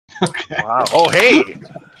Okay. Wow. Oh, hey.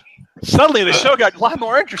 Suddenly the show got a lot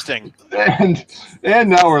more interesting. And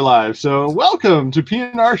now we're live. So welcome to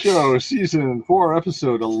PNR Show, Season 4,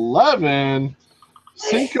 Episode 11.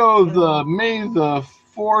 Cinco the May the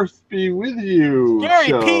 4th be with you. Gary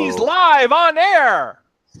show. P's live on air.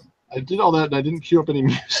 I did all that and I didn't cue up any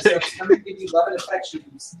music.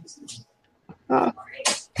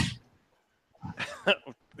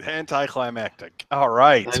 Anticlimactic. All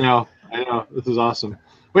right. I know. This is awesome.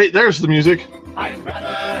 Wait, there's the music.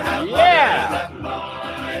 Yeah.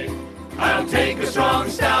 I'll take a strong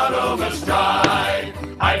stout over stride.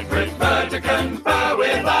 I prefer to confer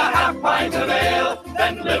with a half pint of ale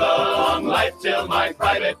than live a long life till my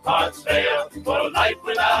private parts fail. For life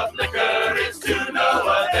without liquor is to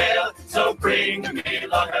no avail. So bring me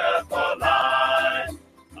lager for life.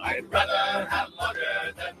 I'd rather have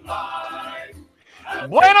lager than life.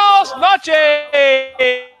 Buenos noches.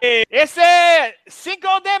 Ese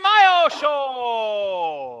Cinco de Mayo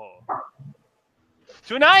show.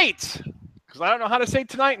 Tonight, because I don't know how to say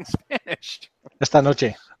tonight in Spanish. Esta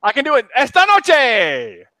noche. I can do it. Esta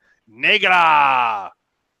noche. Negra.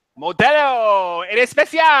 Modelo en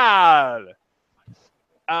especial.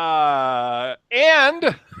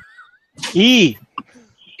 And. E.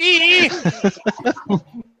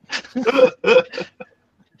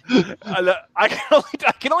 I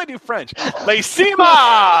can only do French. La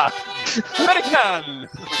Cima American.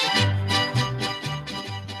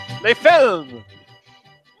 Le film.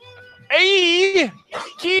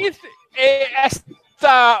 Keith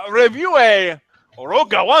esta review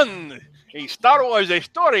Rogue One, a Star Wars a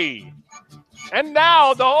story. And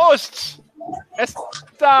now the hosts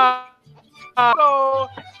esta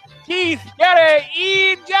Keith, Gary,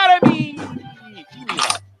 y Jeremy.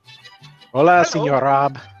 Hola, Señor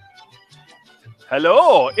Rob.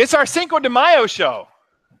 Hello, it's our Cinco de Mayo show.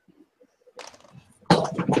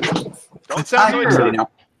 Don't sound so excited.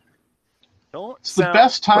 It's the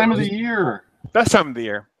best time of the year. Best time of the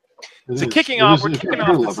year. So we're kicking off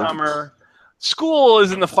the summer. School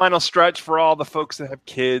is in the final stretch for all the folks that have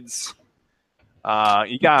kids.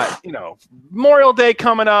 You got, Memorial Day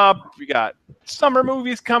coming up. You got summer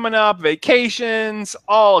movies coming up, vacations,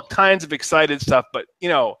 all kinds of excited stuff. But,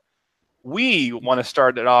 we want to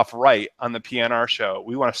start it off right on the PNR show.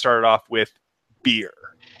 We want to start it off with beer.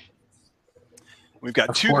 We've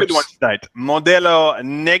got two good ones tonight. Modelo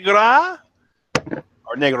Negra,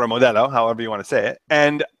 or Negro Modelo, however you want to say it,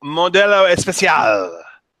 and Modelo Especial.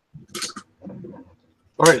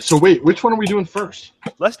 All right, so wait, which one are we doing first?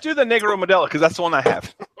 Let's do the Negro Modelo, because that's the one I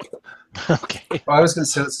have. Okay. Well, I was going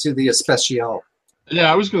to say, let's do the Especial. Yeah,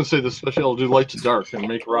 I was going to say the Special do light to dark and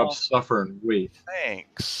make Rob suffer and wait.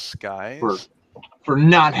 Thanks, guys. For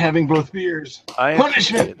not having both beers. I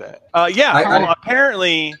appreciate that.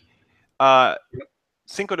 Apparently,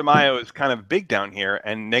 Cinco de Mayo is kind of big down here,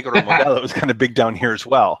 and Negro Modelo is kind of big down here as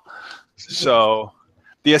well. So,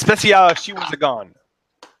 the Especial, she was gone.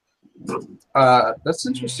 That's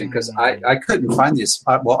interesting, because I couldn't find these.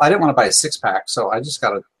 I didn't want to buy a 6-pack, so I just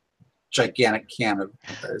got a gigantic can of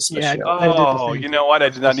Especial. Yeah, oh, you know what? I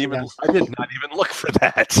did not even look for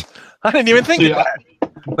that. I didn't even think of that.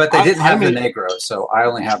 But they didn't have the Negro, so I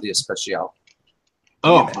only have the Especial.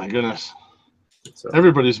 Oh my goodness! So.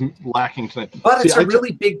 Everybody's lacking tonight. But it's a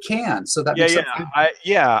really big can, so that makes I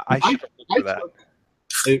should look for that.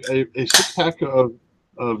 A 6-pack of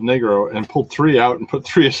Negro and pulled 3 out and put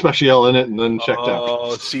 3 Especial in it and then checked out.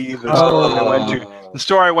 Oh, see, the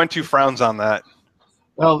store I went to frowns on that.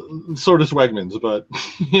 Well, so does Wegmans, but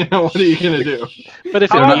what are you going to do? But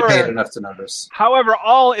if you're not paid enough to notice. However,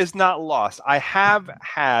 all is not lost. I have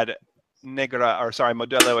had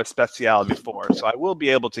Modelo Especial before, so I will be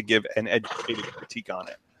able to give an educated critique on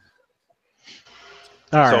it.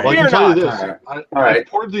 All right. So I can tell you this. I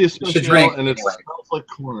poured the Especial and it smells like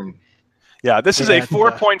corn. Yeah, this is a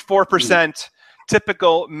 4.4%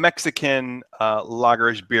 typical Mexican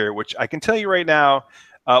lagerish beer, which I can tell you right now,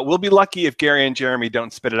 we'll be lucky if Gary and Jeremy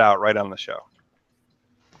don't spit it out right on the show.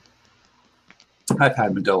 I've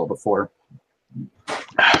had Modelo before.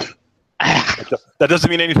 That doesn't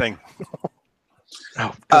mean anything.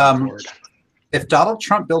 If Donald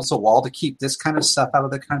Trump builds a wall to keep this kind of stuff out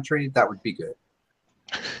of the country, that would be good.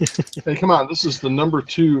 Hey, come on! This is the number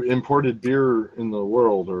 2 imported beer in the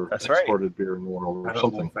world, or That's exported beer in the world, or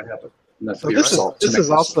something. So this is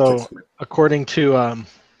also, according to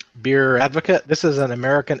Beer Advocate, this is an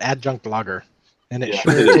American adjunct lager, and it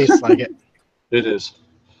sure tastes like it. It is.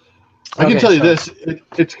 I can tell you this: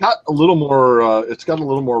 it's got a little more. It's got a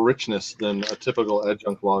little more richness than a typical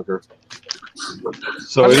adjunct lager.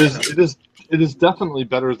 So it is definitely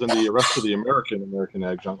better than the rest of the American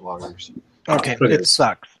adjunct lagers. Okay, it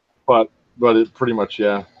sucks. but it pretty much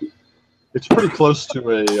it's pretty close to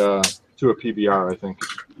a PBR, I think.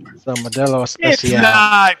 So Modelo Especial. It's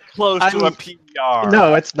not close to a PBR.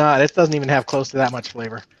 No, it's not. It doesn't even have close to that much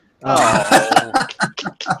flavor. Oh.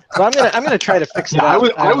 So I'm gonna try to fix it up.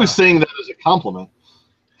 I was saying that as a compliment.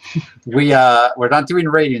 We're not doing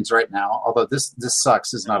ratings right now, although this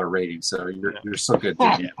sucks is not a rating, so you're so good.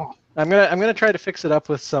 I'm gonna try to fix it up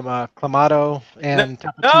with some Clamato and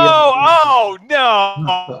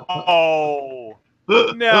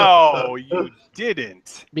No, you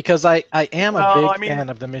didn't. Because I am a big fan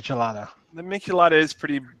of the Michelada. The Michelada is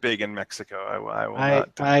pretty big in Mexico.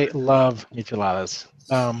 I love Micheladas.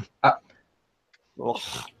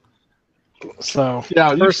 So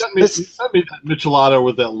yeah, you sent me that Michelada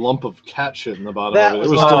with that lump of cat shit in the bottom of it.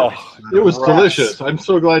 It was delicious. I'm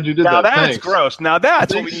so glad you did that. That's Thanks. gross. Now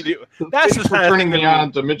that's what we need to. That's the kind of thing me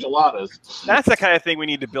on to Micheladas. That's the kind of thing we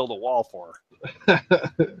need to build a wall for.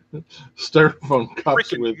 Styrofoam cups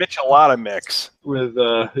freaking with Michelada mix with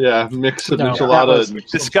mix of Michelada and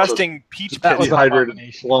disgusting peach pit dehydrated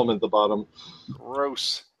plum at the bottom.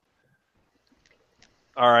 Gross.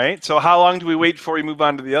 All right. So how long do we wait before we move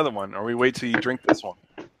on to the other one, or we wait till you drink this one?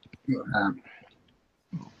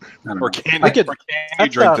 Or can you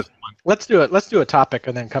drink this one? Let's do it. Let's do a topic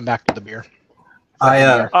and then come back to the beer.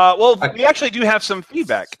 We actually do have some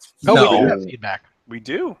feedback. We do have feedback. We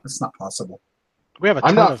do. It's not possible. We have a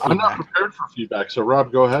ton of feedback. I'm not prepared for feedback, so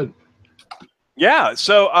Rob, go ahead. Yeah,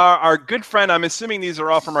 so our good friend, I'm assuming these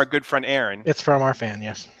are all from our good friend Aaron. It's from our fan,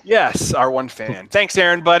 yes. Yes, our one fan. Thanks,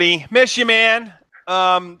 Aaron, buddy. Miss you, man.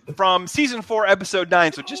 From season 4, episode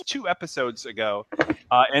 9, so just 2 episodes ago,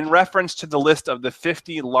 in reference to the list of the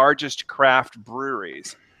 50 largest craft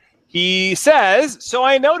breweries. He says, so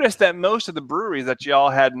I noticed that most of the breweries that y'all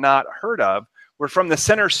had not heard of were from the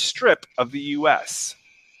center strip of the U.S.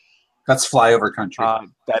 That's flyover country.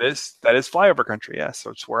 That is flyover country, yes. So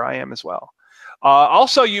it's where I am as well.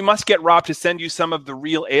 Also, you must get Rob to send you some of the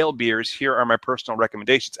Real Ale beers. Here are my personal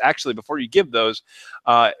recommendations. Actually, before you give those,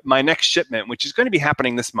 my next shipment, which is going to be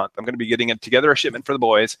happening this month, I'm going to be getting together a shipment for the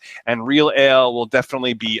boys, and Real Ale will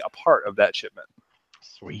definitely be a part of that shipment.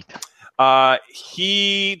 Sweet.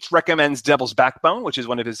 He recommends Devil's Backbone, which is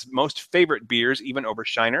one of his most favorite beers, even over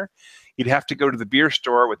Shiner. He'd have to go to the beer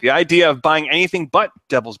store with the idea of buying anything but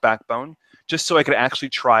Devil's Backbone, just so I could actually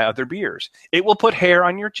try other beers. It will put hair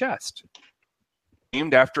on your chest.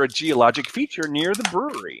 Named after a geologic feature near the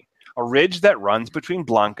brewery, a ridge that runs between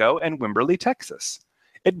Blanco and Wimberley, Texas.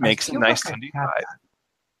 It makes a nice Cindy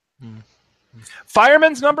vibe.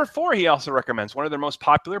 Fireman's number 4, he also recommends. One of their most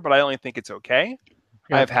popular, but I only think it's okay.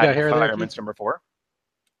 I've had Fireman's number 4.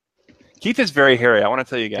 Keith is very hairy. I want to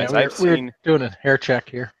tell you guys. We're doing a hair check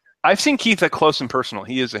here. I've seen Keith up close and personal.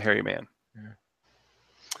 He is a hairy man.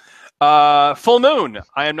 Full Moon.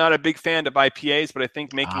 I am not a big fan of IPAs, but I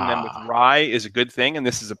think making them with rye is a good thing, and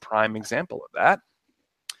this is a prime example of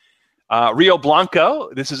that. Rio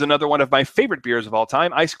Blanco. This is another one of my favorite beers of all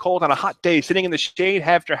time. Ice cold on a hot day, sitting in the shade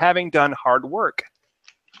after having done hard work.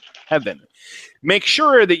 Heaven. Make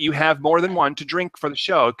sure that you have more than one to drink for the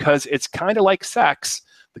show, because it's kind of like sex.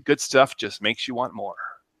 The good stuff just makes you want more.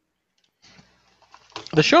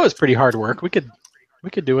 The show is pretty hard work. We could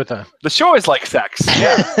do with a. The show is like sex.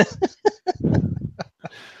 Yeah.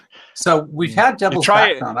 So we've had Devil's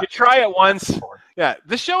Backbone. You try it once. Yeah,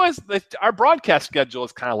 the show is our broadcast schedule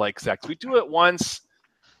is kind of like sex. We do it once,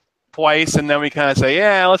 twice, and then we kind of say,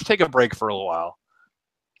 "Yeah, let's take a break for a little while."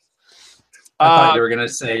 I thought you were going to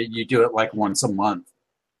say you do it like once a month.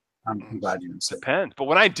 I'm glad you didn't say. Depends, but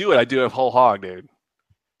when I do it whole hog, dude.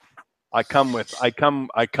 I come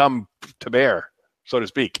to bear, so to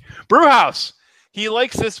speak. Brewhouse. He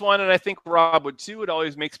likes this one, and I think Rob would too. It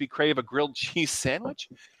always makes me crave a grilled cheese sandwich,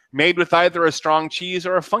 made with either a strong cheese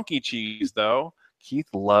or a funky cheese, though. Keith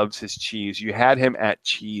loves his cheese. You had him at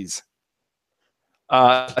cheese.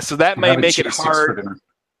 So that may make it hard.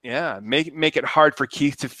 Yeah, make it hard for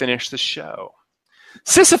Keith to finish the show.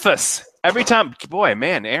 Sisyphus. Every time,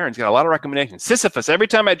 Aaron's got a lot of recommendations. Sisyphus. Every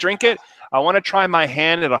time I drink it, I want to try my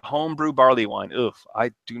hand at a homebrew barley wine. Oof,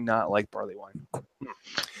 I do not like barley wine.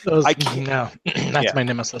 That's my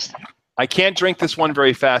nemesis. I can't drink this one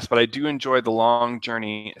very fast, but I do enjoy the long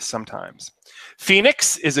journey sometimes.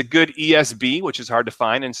 Phoenix is a good ESB, which is hard to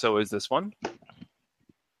find, and so is this one.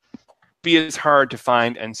 B is hard to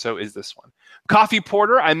find, and so is this one. Coffee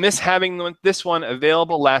Porter, I miss having this one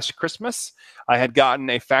available last Christmas. I had gotten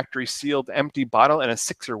a factory-sealed empty bottle and a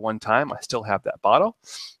 6er one time. I still have that bottle.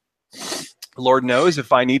 Lord knows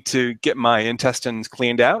if I need to get my intestines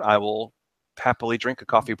cleaned out, I will happily drink a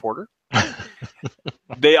Coffee Porter.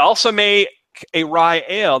 They also may make a rye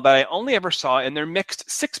ale that I only ever saw in their mixed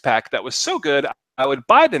 6-pack that was so good, I would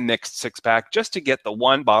buy the mixed 6-pack just to get the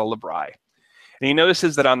one bottle of rye. And he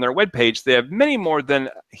notices that on their webpage, they have many more than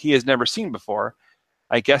he has never seen before.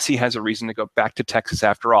 I guess he has a reason to go back to Texas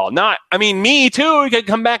after all. Me too. You can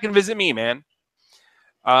come back and visit me, man.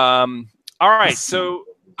 All right. So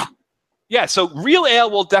Real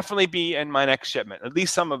Ale will definitely be in my next shipment, at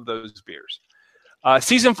least some of those beers.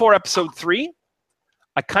 Season 4, Episode 3.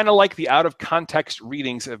 I kind of like the out-of-context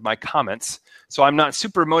readings of my comments, so I'm not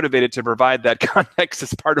super motivated to provide that context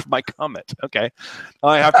as part of my comment. Okay.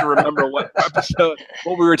 I have to remember what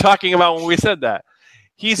we were talking about when we said that.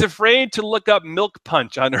 He's afraid to look up milk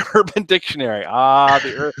punch on Urban Dictionary.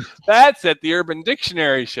 That's at the Urban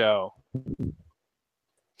Dictionary show.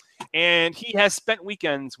 And he has spent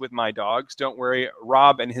weekends with my dogs. Don't worry,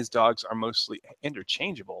 Rob and his dogs are mostly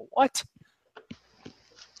interchangeable. What?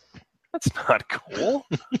 That's not cool.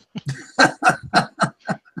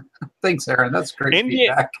 Thanks, Aaron. That's great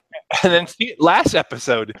feedback. And then last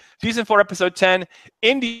episode, Season 4, Episode 10,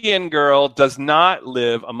 Indian girl does not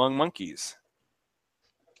live among monkeys.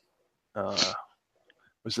 Was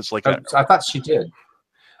this like that? I thought she did.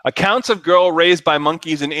 Accounts of girl raised by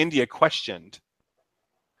monkeys in India questioned.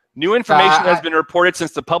 New information has been reported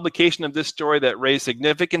since the publication of this story that raised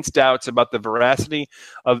significant doubts about the veracity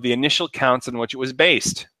of the initial counts on which it was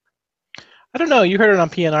based. I don't know. You heard it on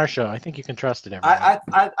PNR show. I think you can trust it.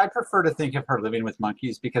 I prefer to think of her living with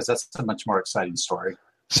monkeys because that's a much more exciting story.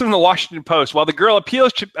 This is from the Washington Post. While the girl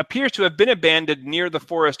appears to have been abandoned near the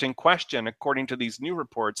forest in question, according to these new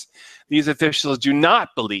reports, these officials do not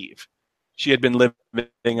believe she had been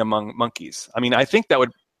living among monkeys. I mean, I think that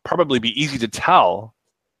would probably be easy to tell.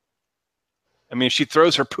 I mean, if she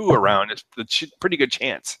throws her poo around, it's a pretty good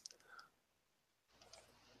chance.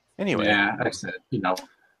 Anyway. Yeah, I said,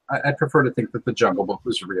 I prefer to think that the Jungle Book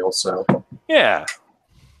was real, so. Yeah.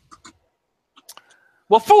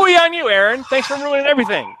 Well, phooey on you, Aaron. Thanks for ruining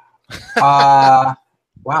everything. Wow,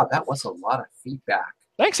 that was a lot of feedback.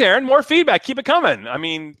 Thanks, Aaron. More feedback. Keep it coming. I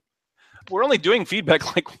mean, we're only doing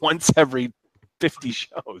feedback like once every 50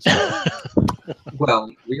 shows.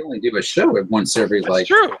 Well, we only do a show once every 3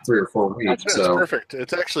 or 4 weeks. That's perfect.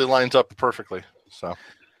 It actually lines up perfectly. So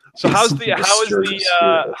how's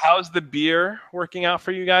the beer working out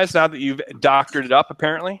for you guys now that you've doctored it up?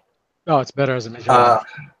 Apparently. Oh, it's better as a measure.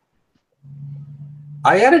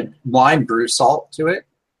 I added lime brew salt to it,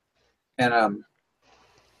 and I'm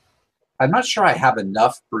not sure I have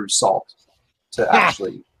enough brew salt to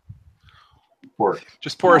actually work.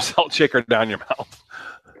 Just pour a salt shaker down your mouth.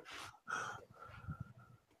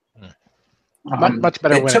 Much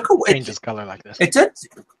better when it changes color like this. It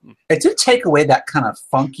did take away that kind of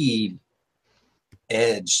funky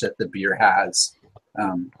edge that the beer has,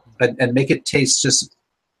 and make it taste just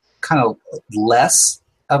kind of less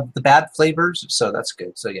of the bad flavors. So that's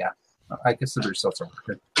good. So yeah, I guess the brew salts are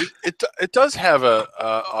good. It does have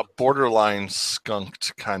a borderline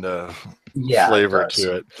skunked kind of flavor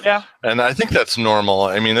to it. Yeah, and I think that's normal.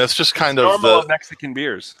 I mean, that's just kind of normal Mexican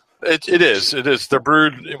beers. It is. They're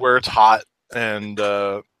brewed where it's hot. And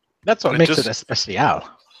that's what makes it a special.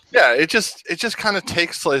 Yeah, it just kind of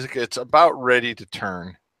takes like it's about ready to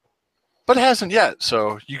turn, but it hasn't yet.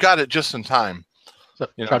 So you got it just in time. So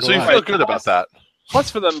you feel good about that.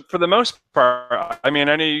 Plus, for the most part, I mean,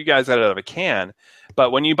 I know you guys got it out of a can,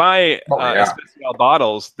 but when you buy Especial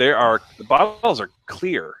bottles, the bottles are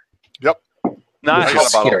clear. Yep.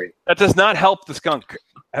 That does not help the skunk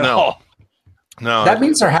at all. No, that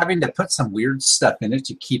means they're having to put some weird stuff in it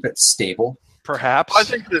to keep it stable. Perhaps. I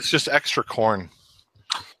think it's just extra corn.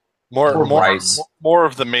 More rice. More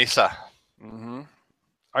of the mesa. Mm-hmm.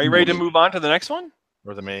 Are you ready to move on to the next one?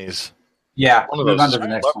 Or the maize? Yeah, move on to the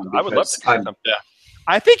next one. I would love to try them. Yeah.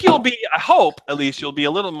 I think I hope at least you'll be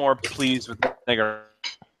a little more pleased with Negra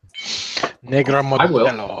Modelo. I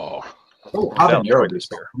will. Oh, habanero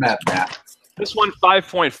beer. Matt. This one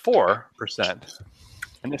 5.4%.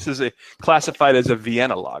 And this is classified as a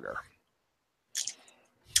Vienna lager.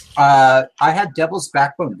 I had Devil's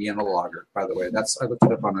Backbone Vienna lager, by the way. I looked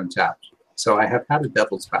it up on Untappd. So I have had a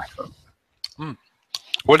Devil's Backbone.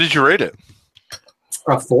 What did you rate it?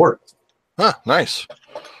 4. Huh, nice.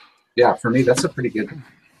 Yeah, for me, that's a pretty good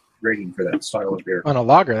rating for that style of beer. On a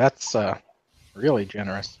lager, that's really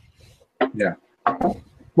generous. Yeah.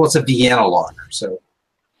 Well, it's a Vienna lager, so.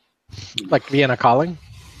 Like Vienna Calling?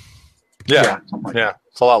 Yeah.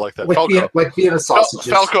 It's a lot like that. Falco. Like Vienna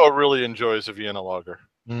sausages. Falco really enjoys a Vienna lager.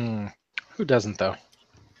 Who doesn't, though?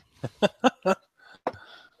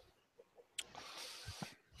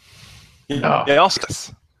 Yeah,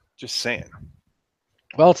 also, just saying.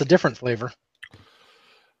 Well, it's a different flavor.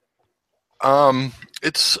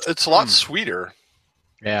 It's a lot sweeter.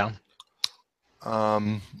 Yeah.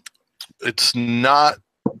 It's not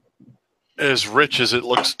as rich as it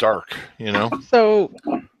looks dark, you know? So,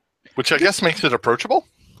 which I guess makes it approachable.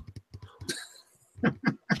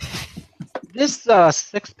 This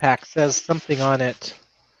 6-pack says something on it.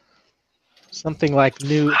 Something like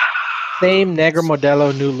same Negro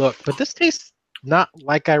Modelo, new look. But this tastes not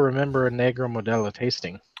like I remember a Negro Modelo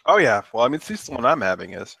tasting. Oh, yeah. Well, I mean, at least the one I'm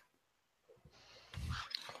having is.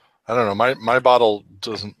 I don't know. My bottle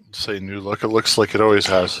doesn't say new look. It looks like it always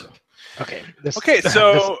has. Okay.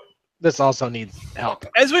 So this also needs help.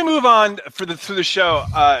 As we move on through the show,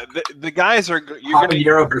 the guys are you're going to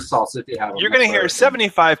hear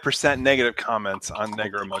 75% negative comments on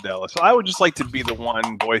Negro Modelo. So I would just like to be the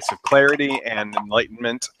one voice of clarity and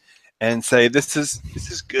enlightenment, and say this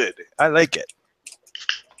is good. I like it.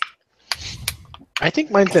 I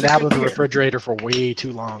think mine's been out of the refrigerator for way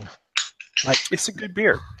too long. Like, it's a good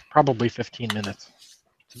beer. Probably 15 minutes.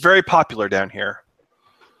 It's very popular down here.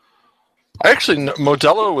 Actually,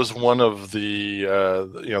 Modelo was one of the,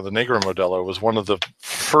 the Negro Modelo was one of the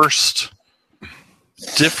first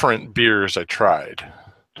different beers I tried.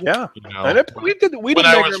 Yeah, you know? And we did Negro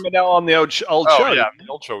Modelo on the old show. Oh yeah, the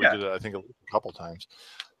old show we did it I think a couple times.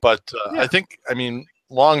 But I think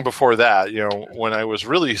long before that, when I was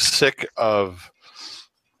really sick of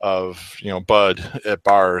Bud at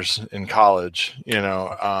bars in college, and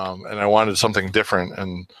I wanted something different,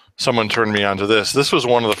 and someone turned me on to this. This was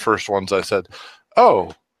one of the first ones I said,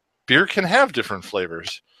 "Oh, beer can have different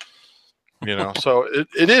flavors." So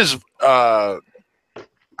it is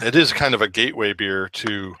kind of a gateway beer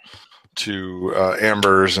to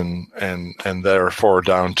ambers and therefore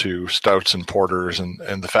down to stouts and porters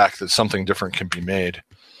and the fact that something different can be made.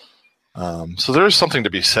 So there is something to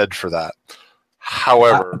be said for that.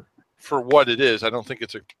 However, for what it is, I don't think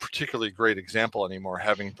it's a particularly great example anymore,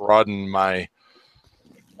 having broadened my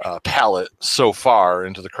palate so far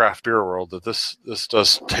into the craft beer world that this still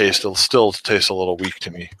tastes a little weak to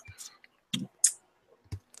me.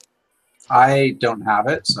 I don't have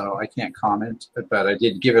it, so I can't comment, but I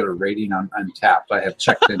did give it a rating on Untappd. I have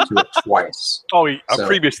checked into it twice. Oh, a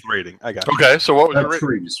previous rating. I got it. Okay, so what was your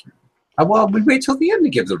previous rating? Well, we wait till the end to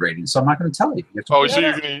give the rating, so I'm not going to tell you.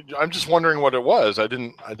 I'm just wondering what it was. I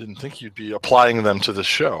didn't think you'd be applying them to the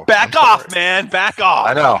show. Back off, man! Back off!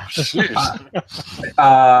 I know.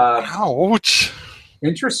 Ouch.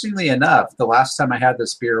 Interestingly enough, the last time I had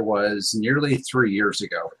this beer was nearly 3 years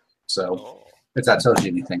ago. So, if that tells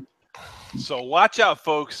you anything. So watch out,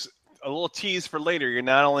 folks. A little tease for later. You're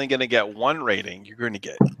not only going to get one rating, you're going to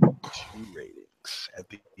get 2 ratings at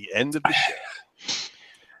the end of the show.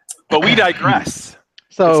 But we digress.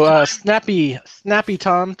 So Snappy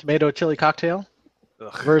Tom tomato chili cocktail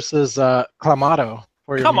versus Clamato.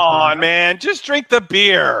 Come on, man. Just drink the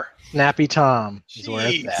beer. Snappy Tom is where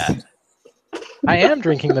it's at. I am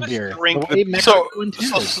drinking the beer.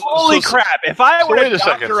 Holy crap. If I were to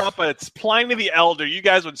doctor up a Pliny the Elder, you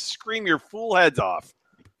guys would scream your fool heads off.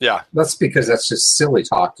 Yeah. That's because that's just silly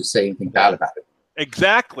talk to say anything bad about it.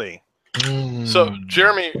 Exactly. So,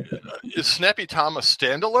 Jeremy, is Snappy Tom a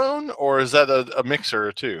standalone, or is that a mixer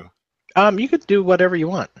or two? You could do whatever you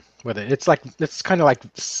want with it. It's kind of like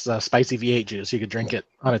spicy V8 juice. You could drink it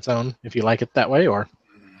on its own if you like it that way, or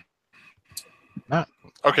not.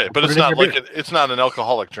 Okay, but it's not it's not an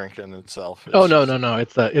alcoholic drink in itself. No.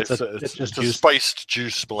 It's just a spiced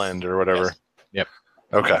juice blend or whatever. Yes.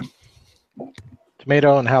 Yep. Okay.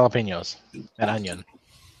 Tomato and jalapenos and onion.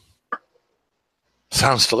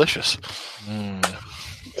 Sounds delicious.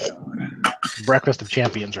 Breakfast of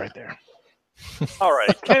champions right there. All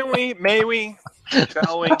right. May we?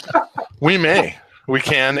 Shall we? We may. We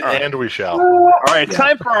can, and we shall. All right.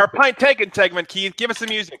 Time for our pint taken segment, Keith. Give us the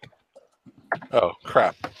music. Oh,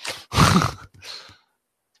 crap.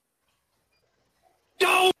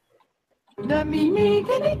 You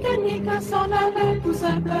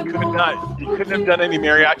couldn't have done any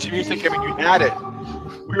mariachi music. I mean, you had it.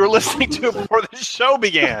 We were listening to it before the show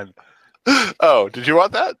began. Oh, did you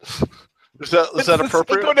want that? Is that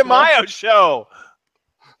appropriate? Cinco de Mayo show.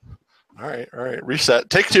 All right. Reset.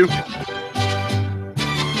 Take 2. Oh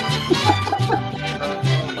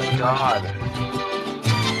my God.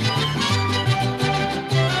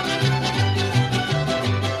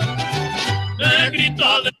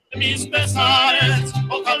 Negrita de mis pesares,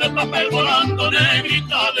 hoja de papel volando,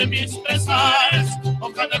 negrita de mis pesares,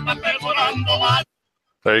 hoja de papel volando.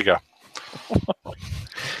 There you go.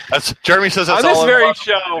 That's Jeremy says that's on this all very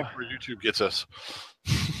show where YouTube gets us.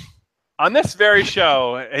 On this very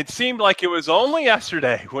show, it seemed like it was only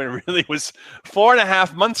yesterday when it really was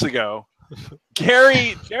 4.5 months ago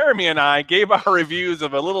Jeremy, and I gave our reviews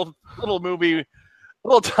of a little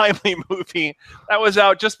timely movie that was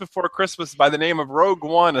out just before Christmas by the name of Rogue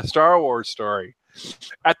One, a Star Wars story.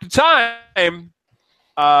 At the time,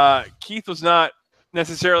 Keith was not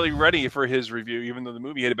necessarily ready for his review, even though the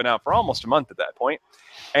movie had been out for almost a month at that point.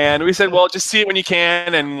 And we said, well, just see it when you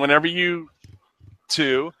can, and whenever you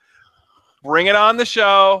two, bring it on the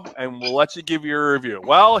show, and we'll let you give your review.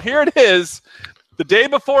 Well, here it is, the day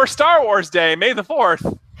before Star Wars Day, May the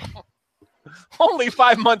 4th, only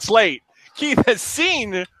 5 months late. Keith has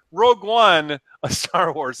seen Rogue One, a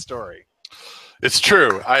Star Wars story. It's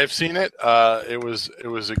true. I have seen it. It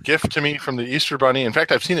was a gift to me from the Easter Bunny. In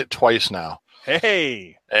fact, I've seen it twice now.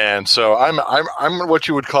 Hey. And so I'm what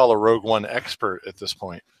you would call a Rogue One expert at this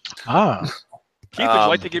point. Ah. Keith, would you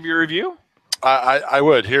like to give your review? I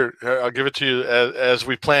would. Here, I'll give it to you as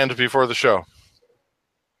we planned before the show.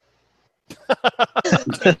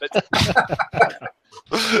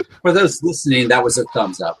 For those listening, that was a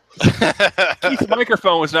thumbs up. Keith's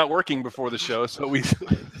microphone was not working before the show, so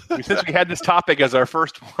since we had this topic as our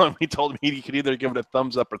first one, we told him he could either give it a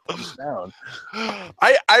thumbs up or thumbs down.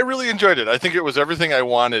 I really enjoyed it. I think it was everything I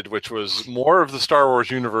wanted, which was more of the Star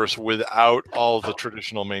Wars universe without all the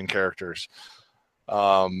traditional main characters.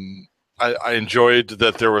 I enjoyed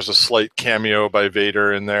that there was a slight cameo by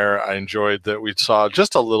Vader in there. I enjoyed that we saw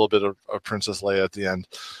just a little bit of Princess Leia at the end.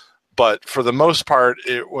 But for the most part,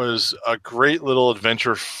 it was a great little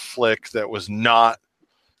adventure flick that was not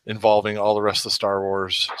involving all the rest of the Star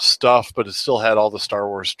Wars stuff, but it still had all the Star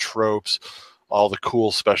Wars tropes, all the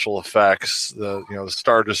cool special effects, the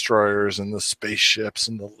Star Destroyers and the spaceships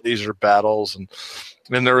and the laser battles, and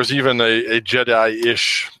there was even a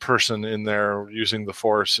Jedi-ish person in there using the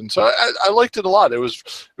Force, and so I liked it a lot. It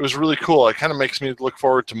was really cool. It kind of makes me look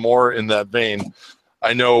forward to more in that vein.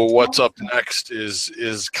 I know what's up next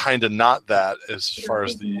is kind of not that as far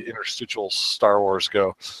as the interstitial Star Wars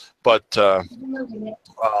go, but I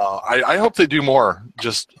hope they do more,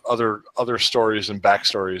 just other stories and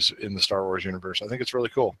backstories in the Star Wars universe. I think it's really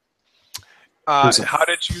cool.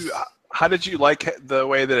 How did you like the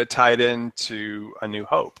way that it tied into A New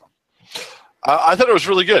Hope? I thought it was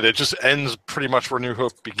really good. It just ends pretty much where New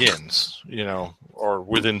Hope begins, or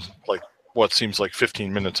within what seems like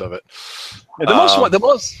 15 minutes of it. Yeah,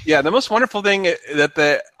 the most wonderful thing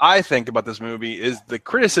that I think about this movie is the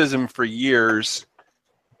criticism for years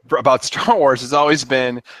about Star Wars has always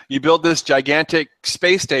been, you build this gigantic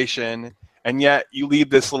space station and yet you leave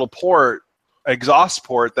this little exhaust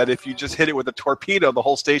port that if you just hit it with a torpedo, the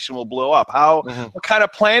whole station will blow up. What kind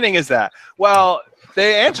of planning is that? Well,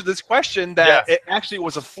 they answered this question that it actually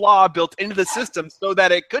was a flaw built into the system so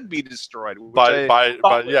that it could be destroyed by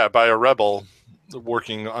a rebel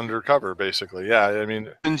working undercover, basically. Yeah, I mean,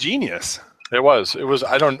 ingenious. It was.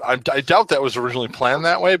 I doubt that was originally planned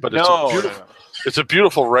that way, but it's a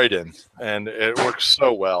beautiful write-in, and it works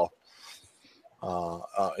so well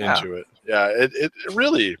into it. Yeah, it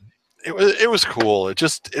really it was cool.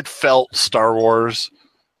 It felt Star Wars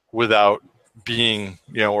without being,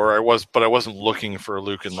 where I wasn't looking for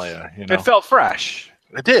Luke and Leia. It felt fresh.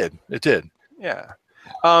 It did. Yeah.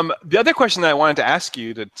 The other question that I wanted to ask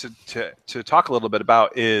you to talk a little bit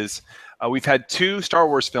about is we've had 2 Star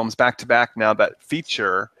Wars films back to back now that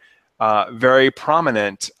feature very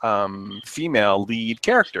prominent female lead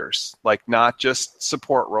characters, like not just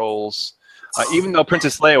support roles. Even though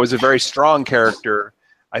Princess Leia was a very strong character,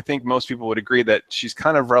 I think most people would agree that she's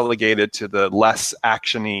kind of relegated to the less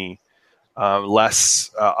actiony,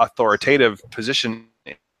 less authoritative position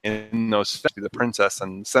in those, the princess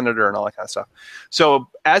and senator and all that kind of stuff. So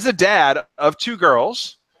as a dad of 2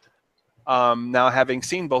 girls, now having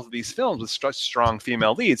seen both of these films with strong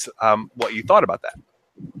female leads, what you thought about that?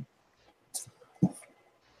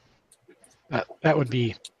 That would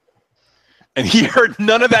be... And he heard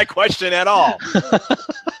none of that question at all.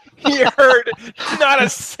 He heard not a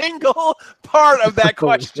single part of that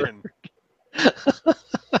question.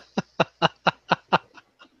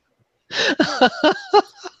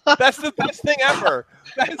 That's the best thing ever.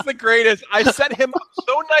 That's the greatest. I set him up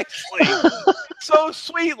so nicely, so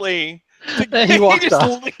sweetly. He walked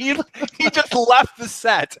off. He just left the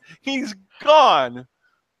set. He's gone.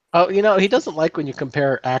 Oh, he doesn't like when you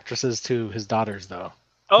compare actresses to his daughters, though.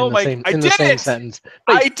 Oh my! In the same sentence.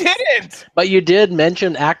 I didn't. But you did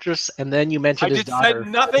mention actress, and then you mentioned his daughter. I said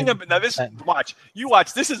nothing about. Now this. Watch. You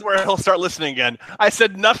watch. This is where he'll start listening again. I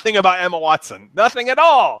said nothing about Emma Watson. Nothing at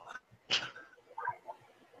all.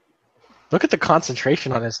 Look at the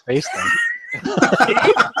concentration on his face, though.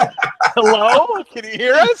 Hello? Can you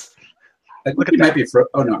hear us? I think he might be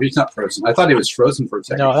oh no, he's not frozen. I thought he was frozen for a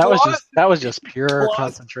second. No, that was just pure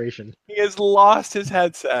concentration. He has lost his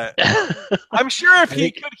headset. I'm sure if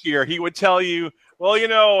he could hear, he would tell you, well, you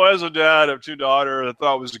know, as a dad of 2 daughters, I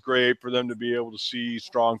thought it was great for them to be able to see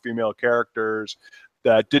strong female characters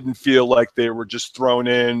that didn't feel like they were just thrown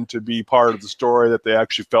in to be part of the story, that they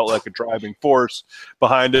actually felt like a driving force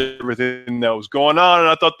behind everything that was going on. And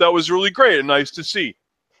I thought that was really great and nice to see.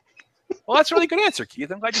 Well, that's a really good answer,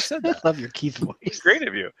 Keith. I'm glad you said that. I love your Keith voice. Great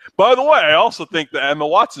of you. By the way, I also think that Emma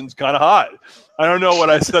Watson's kind of hot. I don't know what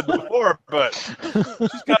I said before, but she's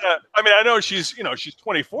kind of. I mean, I know she's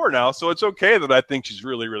 24 now, so it's okay that I think she's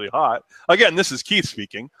really, really hot. Again, this is Keith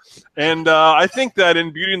speaking, and I think that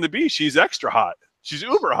in Beauty and the Beast, she's extra hot. She's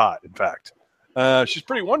uber hot, in fact. She's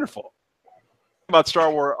pretty wonderful. About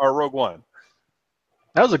Star Wars or Rogue One.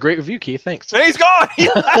 That was a great review, Keith. Thanks. And he's gone. He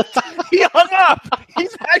left. He hung up.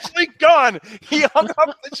 He's actually gone. He hung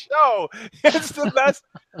up the show. It's the best.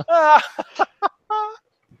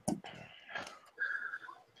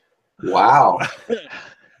 Wow.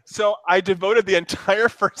 So I devoted the entire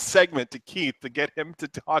first segment to Keith to get him to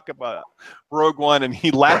talk about Rogue One, and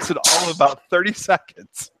he lasted all about 30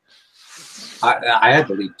 seconds. I had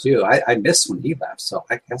to leave too. I missed when he left, so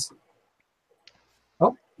I guess.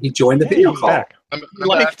 Oh, he joined the video call. Back. I'm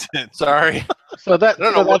Liked back. it. Sorry. So that I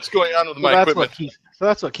don't know what's going on with my equipment. So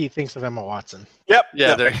that's what Keith thinks of Emma Watson. Yep.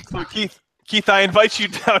 Yeah, there. So Keith, I invite you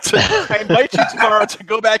tomorrow to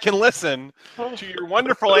go back and listen to your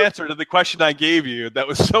wonderful answer to the question I gave you that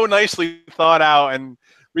was so nicely thought out and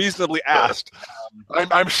reasonably asked.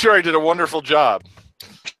 I'm sure I did a wonderful job.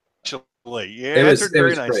 Actually, you answered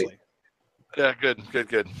very nicely. Great. Yeah,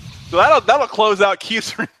 good. So that'll close out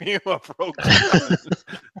Keith's review of Rogue One.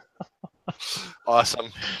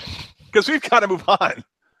 Awesome. Because we've got to move on.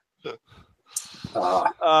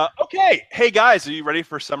 Okay. Hey, guys, are you ready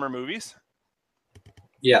for summer movies?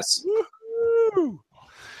 Yes. Woo-hoo!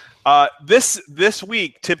 This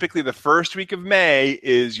week, typically the first week of May,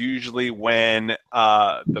 is usually when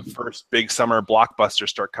the first big summer blockbusters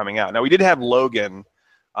start coming out. Now, we did have Logan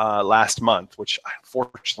last month, which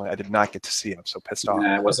unfortunately I did not get to see. I'm so pissed off.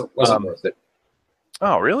 Nah, it wasn't worth it.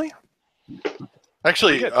 Oh, really?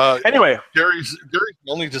 Actually, anyway, Gary's the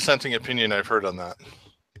only dissenting opinion I've heard on that.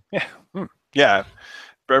 Yeah, yeah.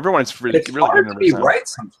 But everyone's really hard to be good. right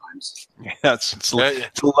sometimes. Yeah,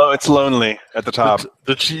 it's lonely at the top.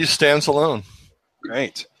 The cheese stands alone.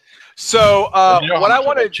 Great. So what I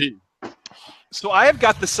wanted. Cheese. So I have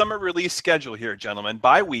got the summer release schedule here, gentlemen,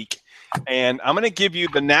 by week, and I'm going to give you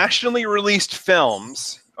the nationally released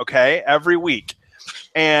films, okay, every week.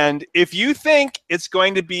 And if you think it's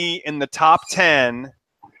going to be in the top 10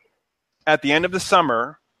 at the end of the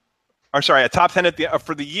summer, or sorry, a top 10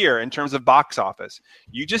 for the year in terms of box office,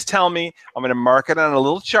 you just tell me. I'm going to mark it on a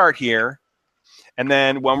little chart here, and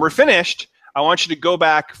then when we're finished, I want you to go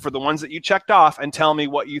back for the ones that you checked off and tell me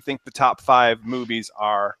what you think the top 5 movies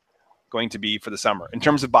are going to be for the summer in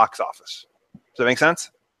terms of box office. Does that make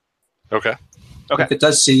sense? Okay. If it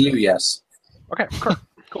does see you, yes. Okay,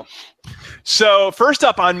 cool. So first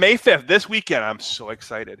up on May 5th, this weekend, I'm so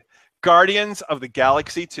excited. Guardians of the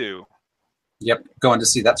Galaxy 2. Yep, going to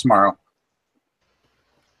see that tomorrow.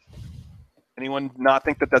 Anyone not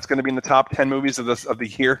think that that's going to be in the top 10 movies of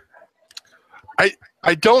the year?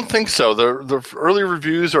 I don't think so. The early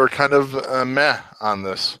reviews are kind of meh on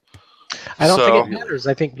this. I don't think it matters.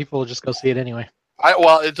 I think people will just go see it anyway.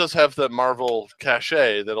 Well, it does have the Marvel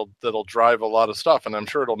cachet that'll drive a lot of stuff, and I'm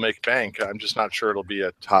sure it'll make bank. I'm just not sure it'll be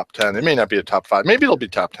a top 10. It may not be a top 5. Maybe it'll be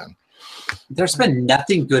top 10. There's been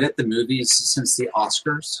nothing good at the movies since the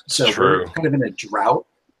Oscars, so True. We're kind of in a drought.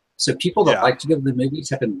 So people that like to go to the movies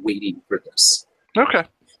have been waiting for this. Okay.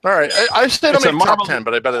 All right. I say it'll make Marvel... top 10,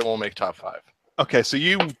 but I bet it won't make top 5. Okay, so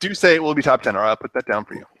you do say it will be top 10, or I'll put that down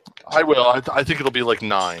for you. I will. I think it'll be like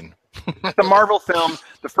 9. The Marvel film,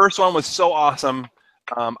 the first one was so awesome.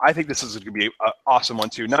 I think this is going to be an awesome one,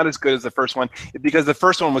 too. Not as good as the first one, because the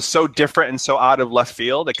first one was so different and so out of left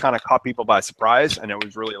field. It kind of caught people by surprise, and it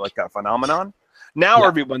was really like a phenomenon. Now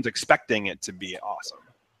everyone's expecting it to be awesome.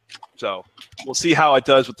 So we'll see how it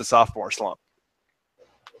does with the sophomore slump.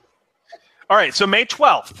 All right, so May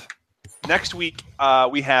 12th. Next week,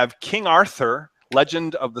 we have King Arthur,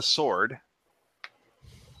 Legend of the Sword.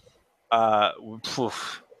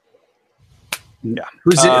 Yeah.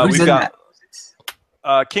 Who's in that?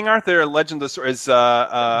 King Arthur, Legend of the Sword is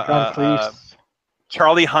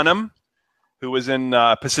Charlie Hunnam, who was in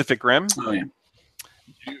Pacific Rim. Oh, yeah.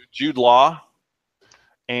 Jude Law,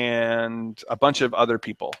 and a bunch of other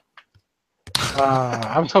people.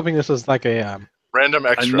 I was hoping this was like a random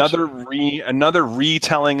extras. Another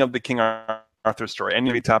retelling of the King Arthur Arthur story. And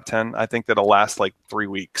maybe top 10. I think that'll last like 3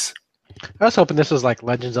 weeks. I was hoping this was like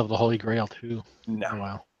Legends of the Holy Grail too. No.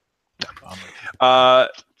 Oh, wow.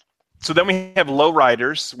 So then we have Low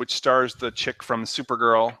Riders, which stars the chick from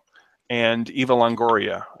Supergirl and Eva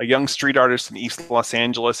Longoria. A young street artist in East Los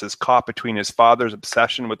Angeles is caught between his father's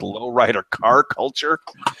obsession with lowrider car culture,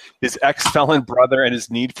 his ex-felon brother, and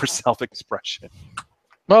his need for self-expression.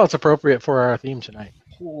 Well, it's appropriate for our theme tonight.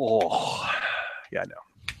 Oh, yeah, I know.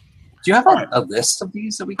 Do you have a list of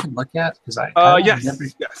these that we can look at? Because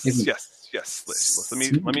yes.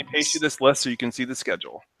 Let me paste you this list so you can see the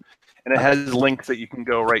schedule, and it has links that you can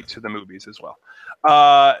go right to the movies as well.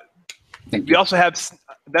 We also have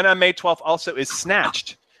then on May 12th also is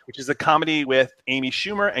Snatched, which is a comedy with Amy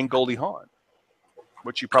Schumer and Goldie Hawn,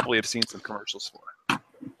 which you probably have seen some commercials for.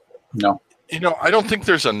 No. I don't think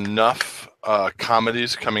there's enough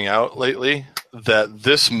comedies coming out lately that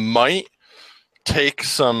this might take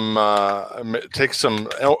some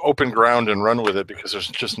open ground and run with it, because there's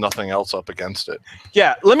just nothing else up against it.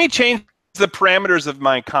 Yeah, let me change the parameters of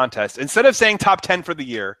my contest. Instead of saying top 10 for the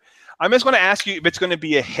year, I'm just going to ask you if it's going to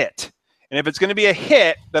be a hit. And if it's going to be a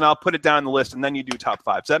hit, then I'll put it down on the list, and then you do top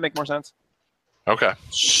 5. Does that make more sense? Okay.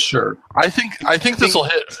 Sure. I think this will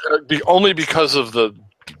hit only because of the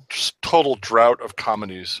total drought of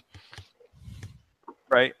comedies.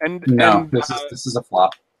 Right. And this is a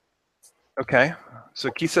flop. Okay. So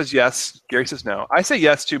Keith says yes. Gary says no. I say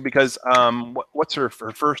yes too, because what's her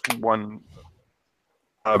first one?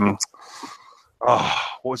 What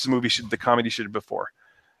was the comedy she did before?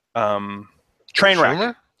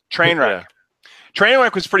 Trainwreck. Trainwreck. Yeah.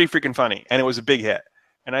 Trainwreck was pretty freaking funny, and it was a big hit.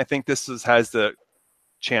 And I think this has the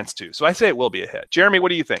chance to. So I say it will be a hit. Jeremy, what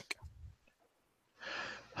do you think?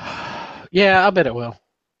 Yeah, I bet it will.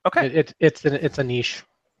 Okay. It's a niche,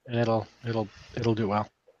 and it'll do well.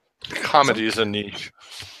 Comedy is a niche.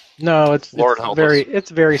 No, it's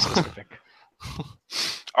very specific.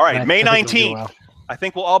 All right, May 19th. Well. I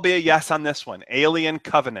think we'll all be a yes on this one. Alien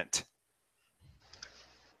Covenant.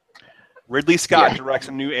 Ridley Scott directs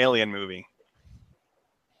a new Alien movie.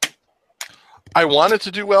 I want it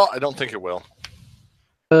to do well. I don't think it will.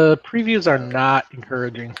 The previews are not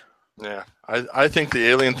encouraging. Yeah, I think the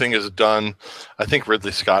Alien thing is done. I think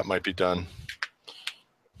Ridley Scott might be done.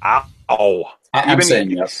 Ow. I'm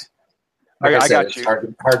saying yes. Like I got you.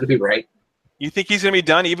 It's hard to be right. You think he's going to be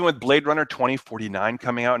done even with Blade Runner 2049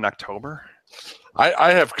 coming out in October?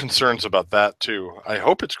 I have concerns about that too. I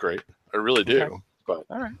hope it's great. I really do. Okay. But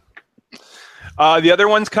all right. The other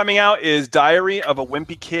one's coming out is Diary of a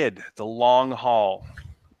Wimpy Kid: The Long Haul.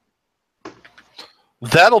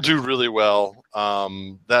 That'll do really well.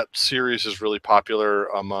 That series is really popular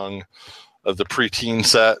among the preteen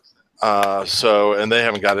set. And they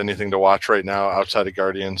haven't got anything to watch right now outside of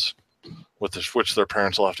Guardians, which their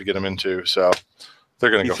parents will have to get them into. So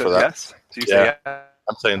they're going to go for that. Yes. So you say yes?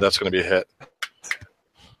 I'm saying that's going to be a hit.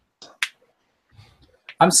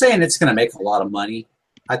 I'm saying it's going to make a lot of money.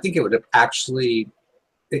 I think it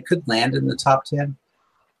could land in the top 10.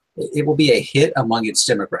 It will be a hit among its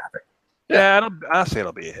demographic. Yeah, I'll say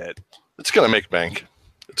it'll be a hit. It's going to make bank.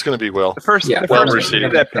 It's going to be well. The first received.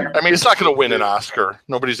 I mean, it's not going to win an Oscar.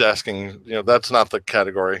 Nobody's asking. That's not the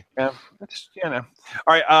category. Yeah, All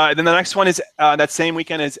right. Then the next one is that same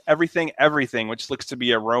weekend is Everything, Everything, which looks to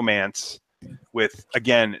be a romance with,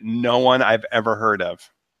 again, no one I've ever heard of.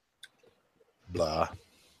 Blah.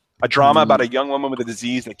 A drama about a young woman with a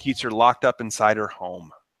disease that keeps her locked up inside her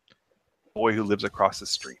home. A boy who lives across the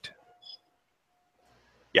street.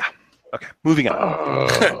 Yeah. Okay, moving on.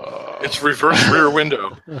 It's Reverse Rear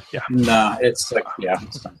Window. Yeah. No, it's like,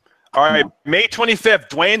 it's fine. All right, May 25th,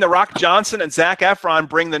 Dwayne "The Rock" Johnson and Zac Efron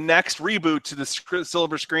bring the next reboot to the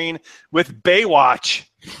silver screen with Baywatch.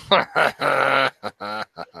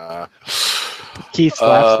 Keith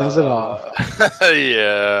laughs says it all.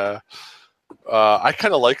 Yeah. I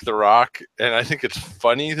kind of like The Rock, and I think it's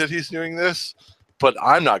funny that he's doing this, but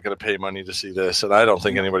I'm not going to pay money to see this, and I don't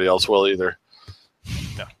think anybody else will either.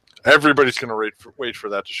 No. Everybody's going to wait for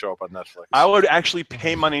that to show up on Netflix. I would actually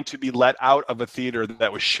pay money to be let out of a theater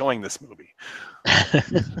that was showing this movie.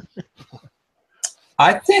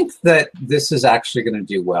 I think that this is actually going to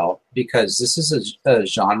do well because this is a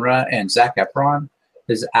genre, and Zac Efron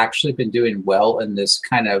has actually been doing well in this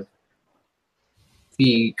kind of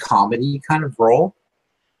the comedy kind of role.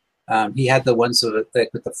 He had the ones with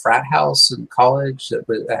the frat house in college that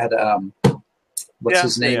had what's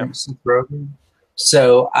his name? Yeah. Seth Rogen.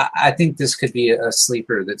 So I think this could be a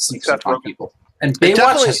sleeper that sneaks up on people. And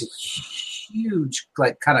Baywatch has a huge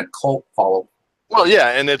kind of cult following. Well, yeah,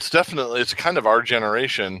 and it's kind of our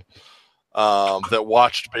generation. that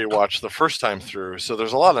watched Baywatch the first time through. So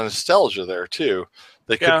there's a lot of nostalgia there too.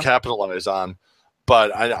 They could capitalize on,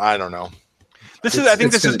 but I don't know. I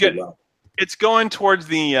think this is good. Well. It's going towards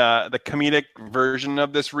the comedic version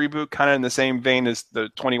of this reboot, kind of in the same vein as the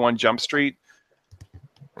 21 Jump Street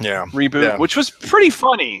reboot, which was pretty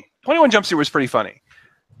funny. 21 Jump Street was pretty funny.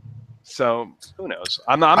 So who knows?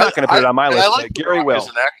 I'm not going to put it on my list. Like Gary will.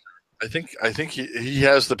 I think he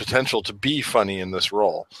has the potential to be funny in this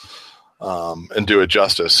role, and do it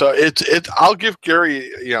justice. So I'll give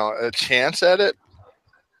Gary a chance at it,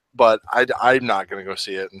 but I'm not going to go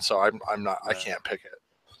see it, and so I'm not. I can't pick it.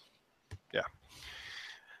 Yeah.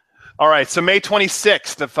 All right. So May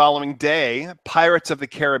 26th, the following day, Pirates of the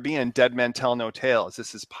Caribbean: Dead Men Tell No Tales.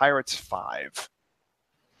 This is Pirates 5.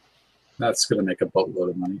 That's going to make a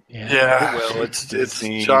boatload of money. Yeah. Well, it's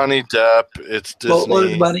Johnny Depp. It's Disney.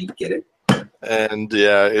 Boatload of money. Get it? And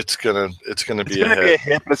it's gonna be a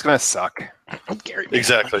hit, but it's gonna suck.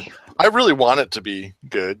 Exactly. I really want it to be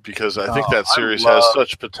good because I think that series has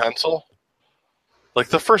such potential. Like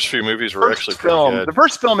the first few movies were actually pretty good. The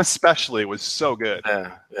first film especially was so good.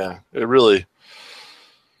 Yeah. It really.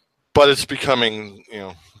 But it's becoming,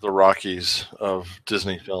 the Rockies of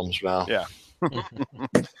Disney films now. Yeah.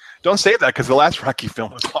 Don't say that because the last Rocky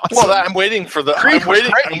film was awesome. Well, I'm waiting for the.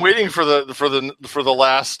 I'm waiting for the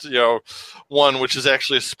last one, which is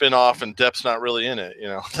actually a spin-off, and Depp's not really in it.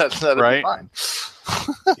 That'd right. be fine.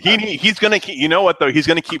 He's gonna keep. You know what though? He's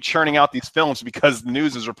gonna keep churning out these films because the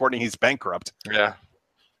news is reporting he's bankrupt. Yeah.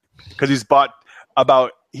 Because he's bought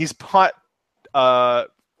 8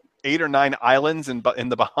 or 9 islands in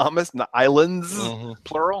the Bahamas, and the islands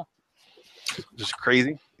plural. Just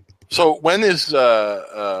crazy. So when is he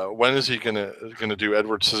gonna do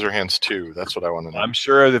Edward Scissorhands 2? That's what I want to know. I'm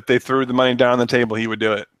sure that if they threw the money down on the table, he would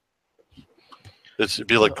do it. It'd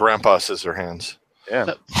be like Grandpa Scissorhands.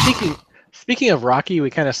 Yeah. Speaking of Rocky, we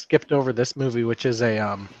kind of skipped over this movie, which is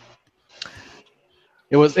it's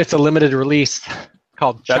a limited release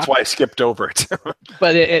called Chuck. That's why I skipped over it.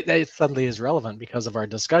 But it suddenly is relevant because of our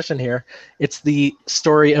discussion here. It's the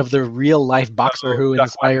story of the real life boxer who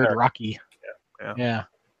inspired Rocky. Yeah.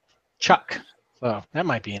 Chuck. So that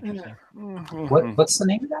might be interesting. What's the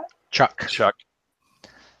name of that? Chuck.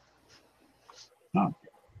 Oh.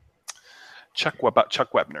 Chuck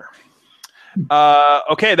Webner.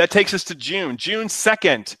 Okay, that takes us to June. June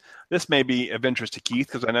 2nd. This may be of interest to Keith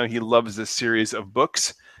because I know he loves this series of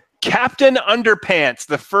books. Captain Underpants,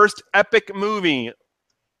 the first epic movie,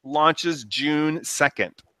 launches June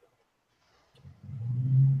 2nd.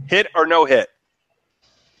 Hit or no hit?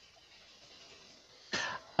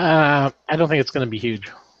 I don't think it's going to be huge.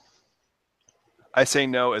 I say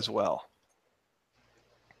no as well.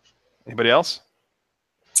 Anybody else?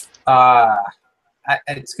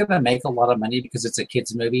 It's going to make a lot of money because it's a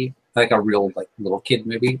kids movie, like a real little kid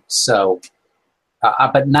movie. So,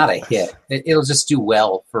 but not a hit. It'll just do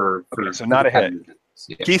well for so not a hit.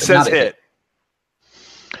 Yeah, Keith says hit.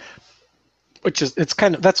 That's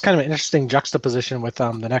kind of an interesting juxtaposition with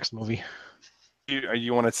the next movie.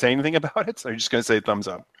 You want to say anything about it? Or are you just going to say thumbs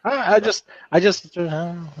up?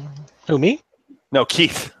 Who, me? No,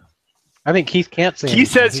 Keith. I think Keith can't say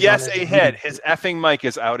Keith says yes, a hit. His effing mic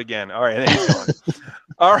is out again. All right.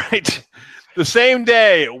 All right. The same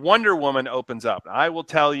day, Wonder Woman opens up. I will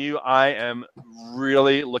tell you, I am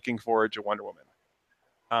really looking forward to Wonder Woman.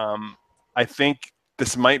 I think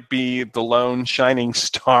this might be the lone shining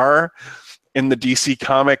star in the DC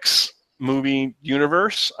Comics movie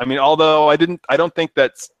universe. I mean, although I don't think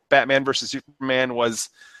that Batman versus Superman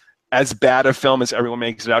was as bad a film as everyone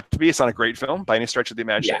makes it out to be. It's not a great film by any stretch of the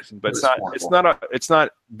imagination, but it's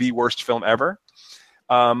not the worst film ever.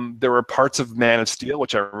 There were parts of Man of Steel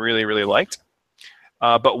which I really, really liked.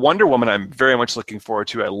 But Wonder Woman, I'm very much looking forward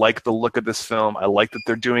to. I like the look of this film. I like that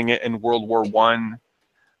they're doing it in World War I.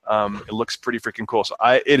 It looks pretty freaking cool. So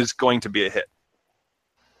it is going to be a hit.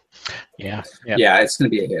 Yeah, it's going to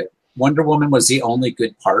be a hit. Wonder Woman was the only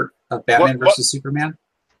good part of Batman versus Superman.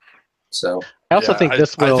 So I also think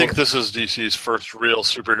this will. I think this is DC's first real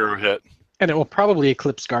superhero hit, and it will probably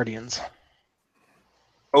eclipse Guardians.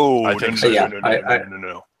 Oh, I think so.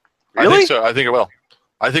 No. Really? I think so. I think it will.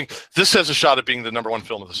 I think this has a shot at being the #1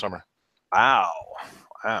 film of the summer. Wow.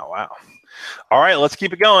 All right, let's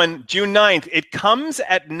keep it going. June 9th, It Comes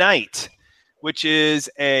at Night, which is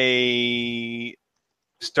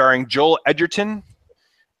starring Joel Edgerton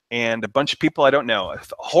and a bunch of people I don't know. A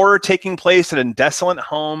horror taking place at a desolate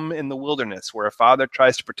home in the wilderness where a father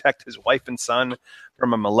tries to protect his wife and son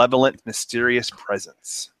from a malevolent, mysterious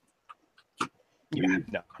presence. Yeah,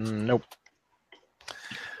 no. Nope.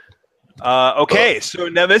 Okay, so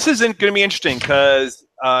now this isn't going to be interesting because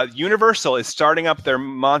Universal is starting up their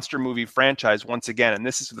monster movie franchise once again, and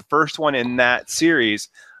this is the first one in that series,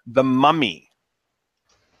 The Mummy.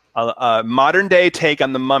 A modern-day take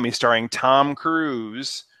on The Mummy starring Tom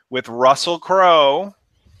Cruise with Russell Crowe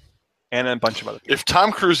and a bunch of other people. If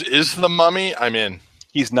Tom Cruise is the Mummy, I'm in.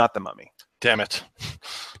 He's not the Mummy. Damn it.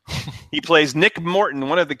 He plays Nick Morton,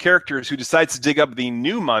 one of the characters who decides to dig up the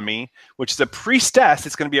new mummy, which is a priestess.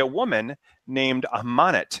 It's going to be a woman named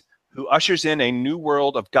Amanit, who ushers in a new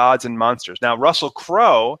world of gods and monsters. Now, Russell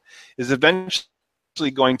Crowe is eventually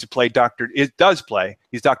going to play he's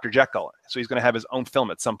Dr. Jekyll, so he's going to have his own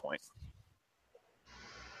film at some point.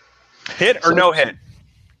 Hit or no hit?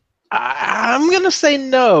 I'm going to say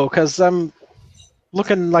no, because I'm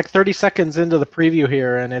looking like 30 seconds into the preview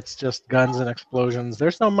here, and it's just guns and explosions.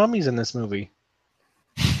 There's no mummies in this movie.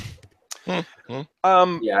 Yeah.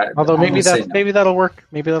 Although maybe that'll work.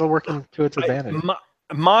 Maybe that'll work into its advantage.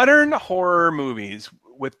 Modern horror movies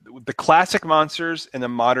with the classic monsters in a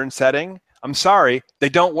modern setting, I'm sorry, they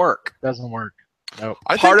don't work. Doesn't work. Nope.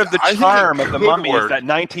 Part of the charm of The Mummy is that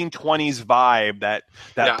 1920s vibe, that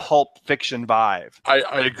pulp fiction vibe. I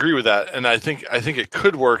agree with that, and I think it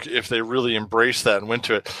could work if they really embrace that and went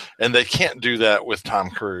to it. And they can't do that with Tom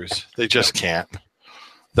Cruise. They just can't.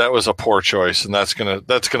 That was a poor choice, and that's gonna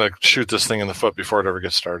shoot this thing in the foot before it ever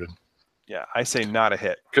gets started. Yeah, I say not a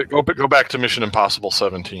hit. Go back to Mission Impossible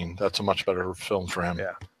 17. That's a much better film for him.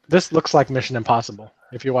 Yeah. This looks like Mission Impossible.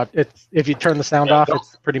 If you watch it, if you turn the sound off,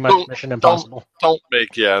 it's pretty much Mission Impossible. Don't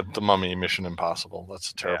make The Mummy Mission Impossible.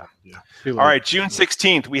 That's terrible. Yeah. All right, June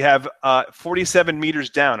 16th, we have 47 Meters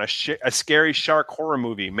Down, a scary shark horror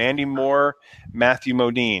movie. Mandy Moore, Matthew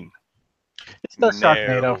Modine. It's no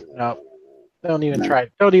Sharknado. No. Don't even try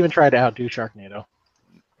to outdo Sharknado.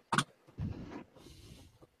 How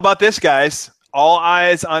about this, guys? All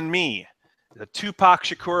Eyes on Me, the Tupac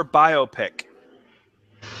Shakur biopic.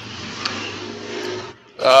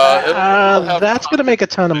 That's going to make a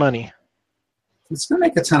ton of money. It's going to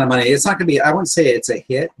make a ton of money. It's not going to be, I wouldn't say it's a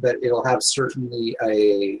hit, but it'll have certainly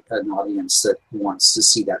an audience that wants to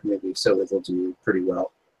see that movie, so it'll do pretty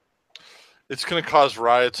well. It's going to cause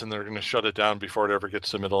riots, and they're going to shut it down before it ever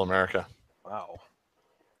gets to Middle America. Wow.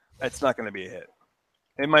 That's not going to be a hit.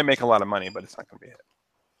 It might make a lot of money, but it's not going to be a hit.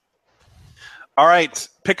 All right,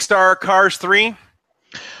 Pixar Cars 3.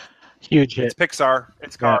 Huge hit. It's Pixar.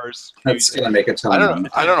 It's Cars. That's going to make a ton of money.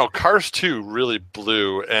 I don't know. Cars 2 really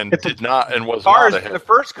blew and was not a hit. The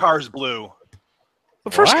first Cars blew.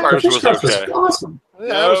 The first Cars was okay. Was awesome.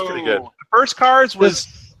 Yeah, it was pretty good. The first Cars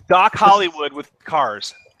was Doc Hollywood with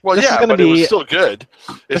Cars. Well, but it was still good.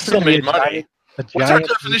 It still made money. What's our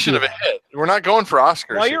definition of a hit? We're not going for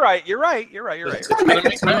Oscars. Well, you're right. It's going to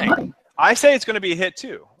make money. I say it's going to be a hit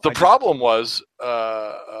too. The problem was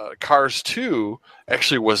Cars 2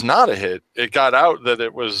 actually was not a hit. It got out that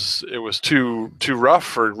it was too rough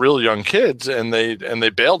for real young kids, and they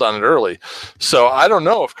bailed on it early. So I don't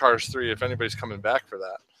know if Cars 3, if anybody's coming back for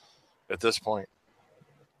that at this point,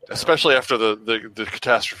 especially after the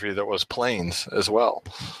catastrophe that was Planes as well.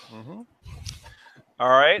 Mm-hmm.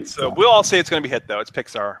 All right, so we'll all say it's going to be a hit though. It's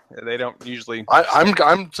Pixar. They don't usually.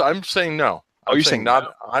 I'm saying no. Oh, you're saying not?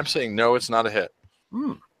 No? I'm saying no. It's not a hit.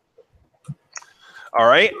 All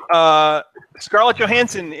right. Scarlett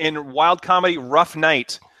Johansson in wild comedy Rough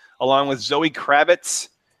Night, along with Zoe Kravitz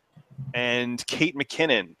and Kate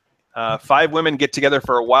McKinnon. 5 women get together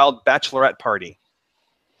for a wild bachelorette party.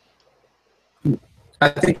 I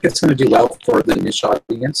think it's going to do well for the niche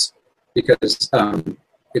audience because it's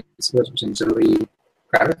Zoe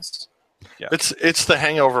Kravitz. Yeah. It's The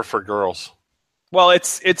Hangover for girls. Well,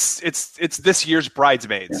 it's this year's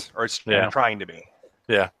Bridesmaids, or it's trying to be.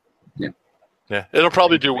 Yeah. It'll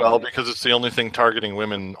probably do well because it's the only thing targeting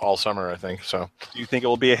women all summer, I think. So, do you think it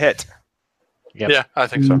will be a hit? Yep. Yeah, I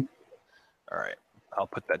think so. All right, I'll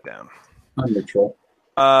put that down. I'm neutral.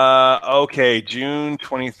 Okay, June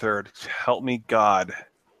 23rd. Help me, God.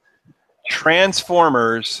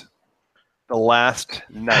 Transformers: The Last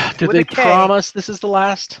Night. Did they promise this is the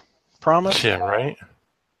last? Promise? Yeah, right.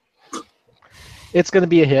 It's going to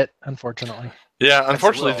be a hit, unfortunately. Yeah,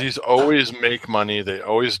 unfortunately, these always make money. They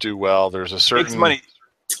always do well. There's a certain makes money,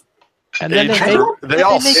 and then they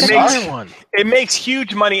all make another one. It makes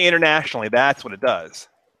huge money internationally. That's what it does.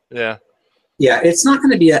 Yeah. Yeah, it's not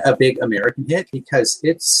going to be a big American hit because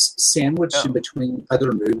it's sandwiched in between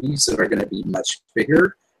other movies that are going to be much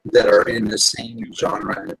bigger, that are in the same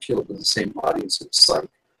genre and appeal to the same audience. It's like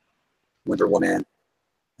Wonder Woman.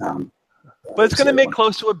 But it's going to make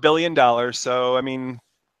close to $1 billion. So I mean,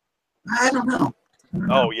 I don't know.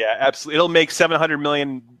 Oh yeah, absolutely. It'll make $700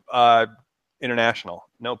 million international,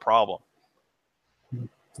 no problem.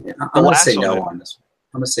 Yeah, I'm going to say no on this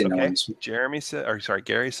gonna say no. Okay.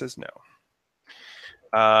 Gary says no.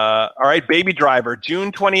 All right, Baby Driver,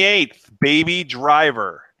 June 28th. Baby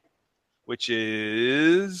Driver, which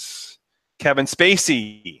is Kevin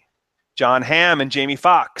Spacey, John Hamm, and Jamie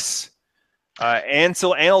Foxx.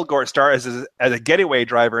 Ansel Elgort stars as a getaway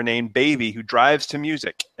driver named Baby who drives to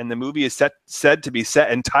music, and the movie is said to be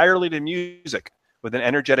set entirely to music with an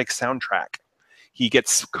energetic soundtrack. He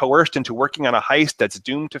gets coerced into working on a heist that's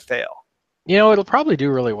doomed to fail. You know, it'll probably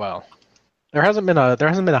do really well. There hasn't been a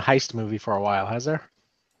heist movie for a while, has there?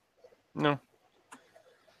 No.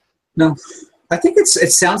 I think it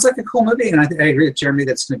sounds like a cool movie, and I agree with Jeremy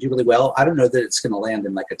that's going to do really well. I don't know that it's going to land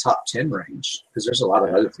in like a top 10 range because there's a lot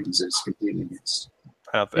of other things that it's competing against.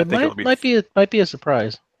 Might be a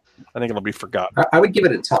surprise. I think it'll be forgotten. I would give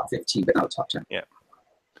it a top 15, but not a top 10. Yeah.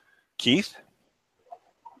 Keith?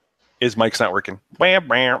 His mic's not working. Wham,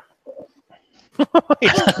 wham.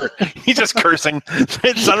 He's just cursing.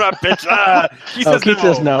 Son of a bitch. Keith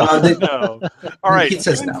says no. No. All right. June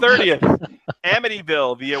 30th.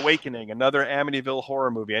 Amityville: The Awakening, another Amityville horror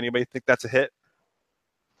movie. Anybody think that's a hit?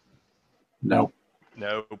 No.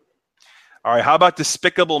 All right. How about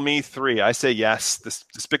Despicable Me 3? I say yes. This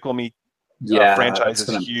Despicable Me franchise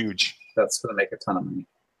is huge. That's going to make a ton of money.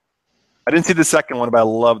 I didn't see the second one, but I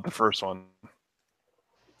loved the first one.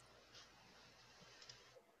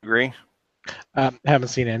 Agree? Haven't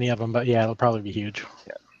seen any of them, but yeah, it'll probably be huge.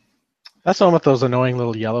 Yeah. That's the one with those annoying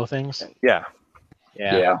little yellow things. Yeah.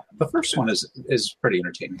 The first one is pretty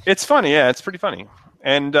entertaining. It's funny. Yeah, it's pretty funny.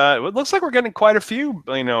 And it looks like we're getting quite a few,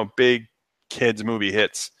 big kids movie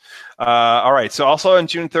hits. All right. So also on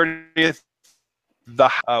June 30th,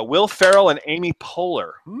 Will Ferrell and Amy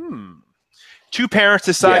Poehler. Two parents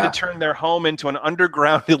decide to turn their home into an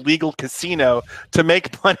underground illegal casino to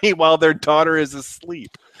make money while their daughter is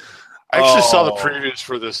asleep. I actually saw the previews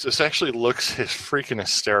for this. This actually looks freaking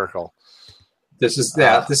hysterical. This is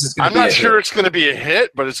going to I'm not sure it's going to be a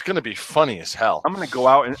hit, but it's going to be funny as hell. I'm going to go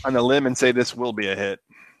out on a limb and say this will be a hit.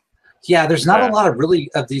 Yeah, there's not a lot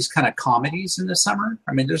of these kind of comedies in the summer.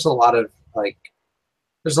 I mean, there's a lot of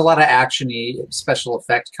action-y, special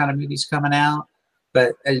effect kind of movies coming out.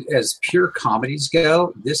 But as pure comedies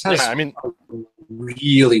go, this has a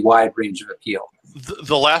really wide range of appeal.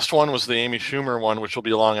 The last one was the Amy Schumer one, which will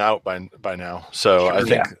be long out by now. So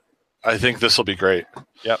I think this will be great.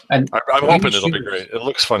 Yep, and I'm hoping it'll be great. It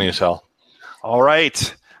looks funny as hell. All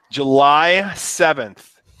right, July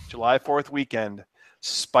 7th, July 4th weekend,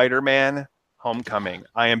 Spider-Man: Homecoming.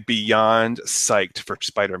 I am beyond psyched for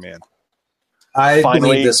Spider-Man. I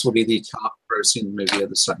believe this will be the top grossing movie of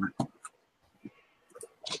the summer.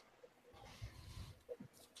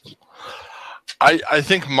 I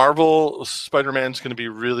think Marvel Spider-Man is going to be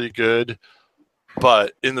really good,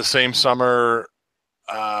 but in the same summer,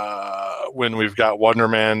 when we've got Wonder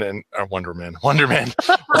Woman,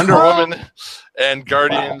 and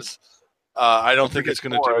Guardians, I don't think it's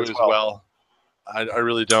going to do as well. I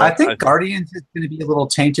really don't. I think Guardians is going to be a little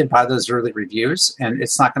tainted by those early reviews, and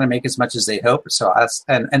it's not going to make as much as they hope. So,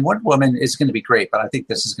 and Wonder Woman is going to be great, but I think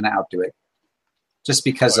this is going to outdo it. Just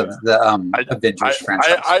because of the Avengers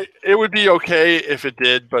franchise. It would be okay if it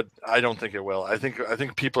did, but I don't think it will. I think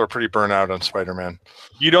people are pretty burnt out on Spider-Man.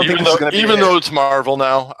 You don't think this is going to be even though it's Marvel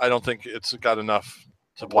now, I don't think it's got enough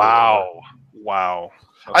to blow. Wow.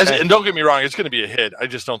 Okay. And don't get me wrong, it's going to be a hit. I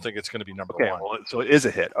just don't think it's going to be number one. Well, so it is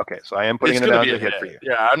a hit. Okay, so I am putting it down as a hit for you.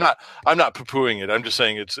 Yeah, I'm not poo-pooing it. I'm just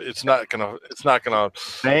saying it's not gonna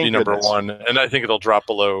be number one, and I think it'll drop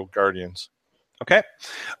below Guardians. Okay.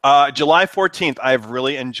 July 14th, I've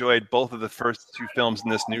really enjoyed both of the first two films in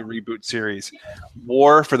this new reboot series.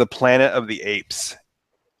 War for the Planet of the Apes.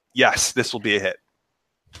 Yes, this will be a hit.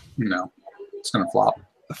 No, it's going to flop.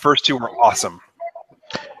 The first two were awesome.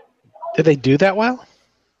 Did they do that well?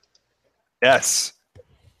 Yes.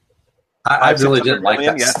 I really didn't like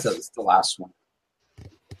that. Yes. The last one.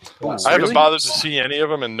 I haven't bothered to see any of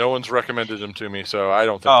them, and no one's recommended them to me, so I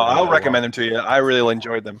don't think. I'll recommend them to you. I really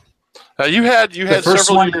enjoed them. You had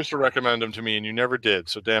several years to recommend them to me, and you never did.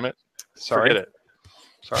 So damn it. Sorry. Forget it.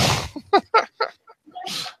 Sorry.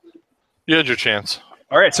 You had your chance.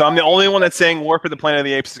 All right, so I'm the only one that's saying War for the Planet of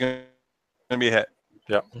the Apes is going to be a hit.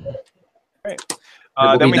 Yep. All right.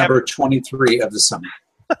 Then we number 23 of the summer.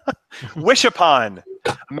 Wish Upon,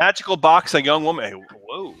 a magical box a young woman.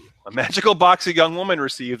 A magical box a young woman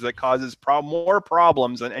receives that causes more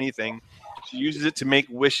problems than anything. She uses it to make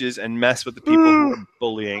wishes and mess with the people who are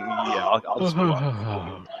bullying. Yeah, I'll just move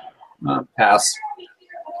on. Pass.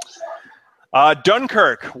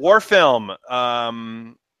 Dunkirk, war film.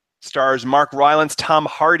 Stars Mark Rylance, Tom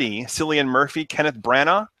Hardy, Cillian Murphy, Kenneth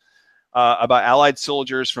Branagh. about Allied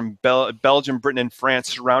soldiers from Belgium, Britain, and France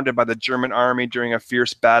surrounded by the German army during a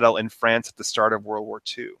fierce battle in France at the start of World War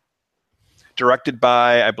II. Directed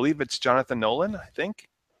by, I believe it's Jonathan Nolan, I think.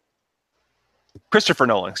 Christopher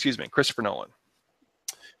Nolan.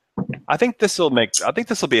 I think this will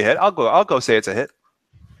be a hit. I'll go say it's a hit.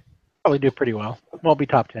 Probably do pretty well. Won't be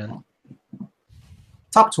top 10.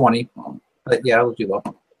 Top 20. But yeah, we'll do well.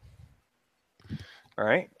 All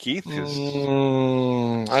right, Keith.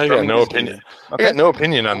 I got no opinion. Okay. I got no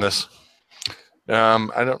opinion on this.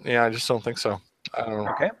 I just don't think so. I don't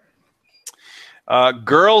know. Okay.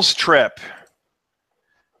 Girls Trip.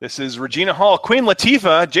 This is Regina Hall, Queen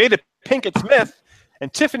Latifah, Jada Pinkett Smith,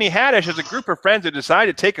 and Tiffany Haddish as a group of friends who decide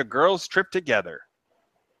to take a girls' trip together.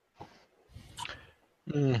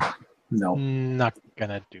 No. Not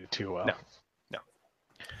gonna do too well. No.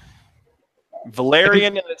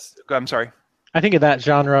 Valerian. I'm sorry. I think of that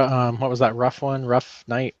genre. What was that? Rough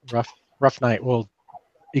Night. Rough Night will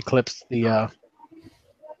eclipse the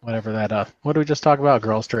whatever that. What did we just talk about?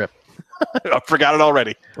 Girls Trip. I forgot it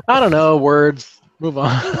already. I don't know. Words. Move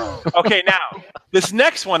on. Okay, now this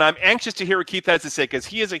next one, I'm anxious to hear what Keith has to say because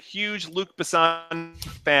he is a huge Luc Besson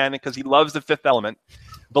fan because he loves The Fifth Element.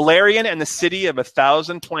 Valerian and the City of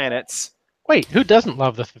 1,000 Planets. Wait, who doesn't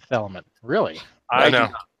love The Fifth Element? Really? I know.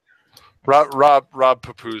 Rob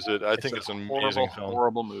poo-poos it. I think it's an amazing film.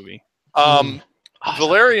 Horrible movie.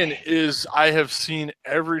 Valerian is. I have seen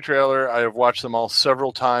every trailer. I have watched them all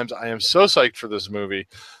several times. I am so psyched for this movie.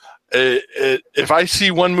 If I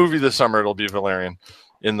see one movie this summer, it'll be Valerian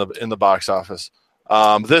in the box office.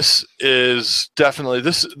 This is definitely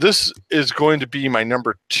this is going to be my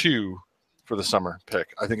number 2 for the summer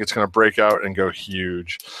pick. I think it's going to break out and go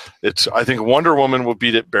huge. I think Wonder Woman will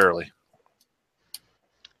beat it barely.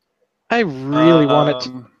 I really want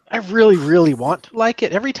it. I really, really want to like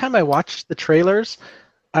it. Every time I watch the trailers,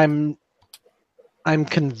 I'm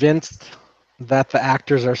convinced that the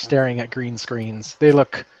actors are staring at green screens. They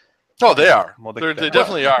look. Oh, they are. Well, they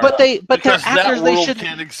definitely are. But they're actors.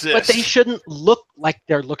 Can't exist. But they shouldn't look like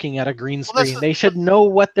they're looking at a green screen. They should know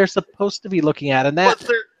what they're supposed to be looking at, and that.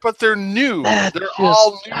 But they're new. They're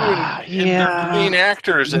all new and they're main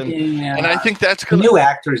actors, and I think that's going. New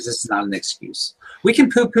actors is not an excuse. We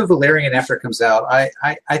can poo-poo Valerian after it comes out.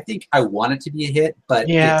 I think I want it to be a hit, but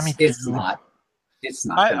it's not. It's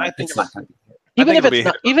not. I think it's not going to be a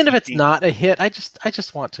hit. Even if it's not a hit, I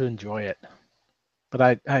just want to enjoy it. But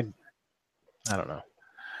I don't know.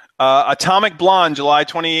 Atomic Blonde, July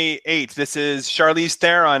 28th. This is Charlize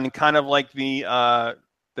Theron, kind of like the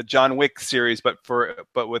John Wick series, but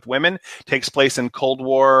with women. Takes place in Cold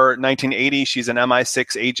War 1980. She's an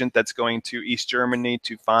MI6 agent that's going to East Germany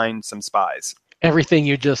to find some spies. Everything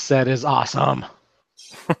you just said is awesome.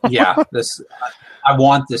 Yeah, I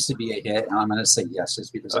want this to be a hit, and I'm going to say yes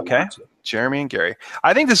just because I want to. Jeremy and Gary.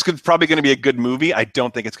 I think this is probably going to be a good movie. I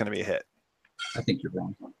don't think it's going to be a hit. I think you're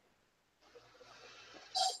wrong.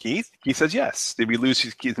 Keith? Keith says yes. Did we lose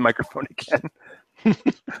Keith's microphone again?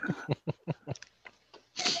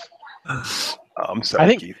 I'm sorry, I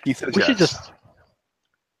think Keith. Keith says we yes. should just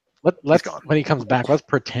let's when he comes back, let's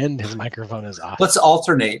pretend his microphone is off. Let's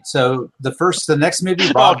alternate. So the next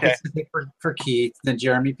movie, Rob picks to pick for Keith, then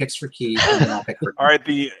Jeremy picks for Keith, and then I'll pick for Keith. All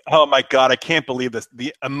right. Oh my God, I can't believe this.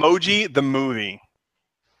 The Emoji, the movie.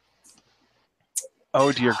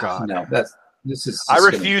 Oh dear God. No, this is. I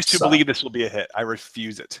refuse to believe this will be a hit. I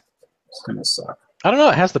refuse it. It's gonna suck. I don't know.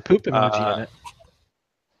 It has the poop emoji in it.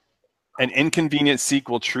 An inconvenient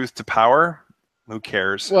sequel, Truth to Power. Who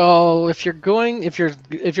cares? Well, if you're going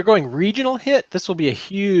regional hit, this will be a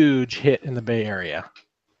huge hit in the Bay Area.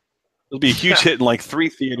 It'll be a huge hit in like 3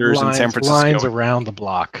 theaters in San Francisco. Lines around the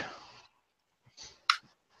block.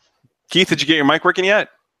 Keith, did you get your mic working yet?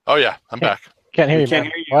 Oh yeah, I'm back. Can't hear you. Can't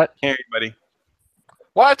hear you. What? Can't hear you, buddy.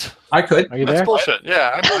 What? I could. Are you That's there? bullshit.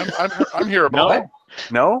 Yeah, I'm here about it.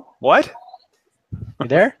 No? What? You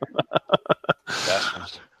there?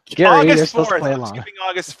 Gary, August 4th. play I'm along. skipping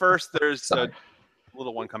August 1st. There's a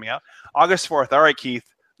little one coming out. August 4th. All right, Keith.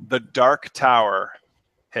 The Dark Tower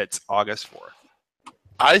hits August 4th.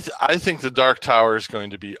 I think The Dark Tower is going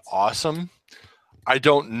to be awesome. I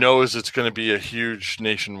don't know as it's going to be a huge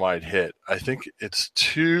nationwide hit. I think it's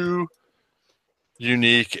too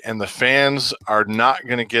unique, and the fans are not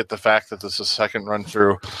going to get the fact that this is a second run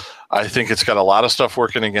through. I think it's got a lot of stuff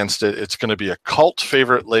working against it. It's going to be a cult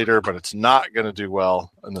favorite later, but it's not going to do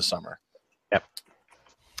well in the summer. Yep.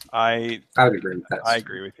 I would agree with that. I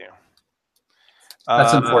agree with you.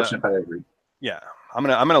 That's unfortunate, but I agree. Yeah, I'm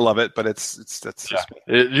gonna love it, but that's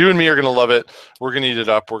you and me are going to love it. We're going to eat it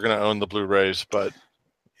up. We're going to own the Blu-rays, but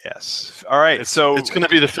Yes. All right. So it's going to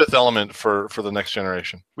be the Fifth Element for the next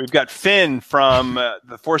generation. We've got Finn from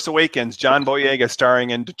The Force Awakens, John Boyega starring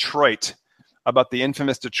in Detroit, about the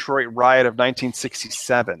infamous Detroit riot of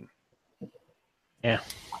 1967. Yeah.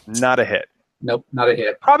 Not a hit. Nope, not a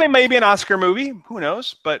hit. Probably maybe an Oscar movie. Who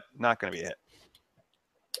knows? But not going to be a hit.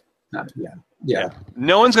 Yeah.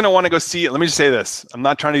 No one's going to want to go see it. Let me just say this. I'm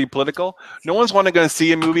not trying to be political. No one's going to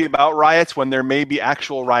see a movie about riots when there may be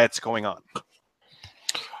actual riots going on.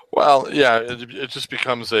 Well, yeah, it just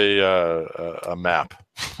becomes a map,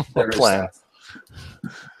 a plan.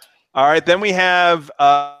 All right, then we have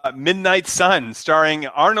Midnight Sun, starring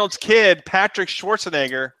Arnold's kid, Patrick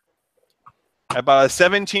Schwarzenegger, about a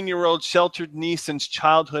 17-year-old sheltered niece since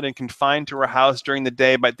childhood and confined to her house during the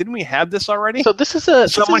day. But didn't we have this already? So this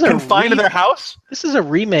is someone confined to their house? This is a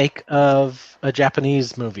remake of a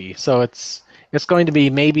Japanese movie. So it's going to be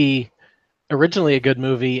maybe originally a good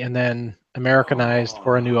movie and then Americanized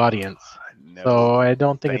for a new audience. No, so I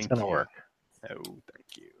don't think it's going to work. No, thank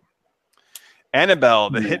you. Annabelle,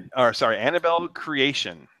 Annabelle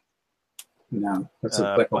Creation. No, that's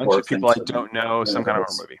a bunch of people I don't know. Some kind of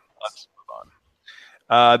horror movie. Let's move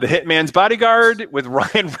on. The Hitman's Bodyguard with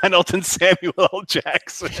Ryan Reynolds and Samuel L.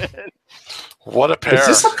 Jackson. What a pair! Is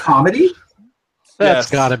this a comedy? That's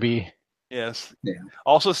got to be. Yes. Yeah.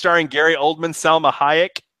 Also starring Gary Oldman, Salma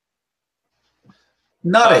Hayek.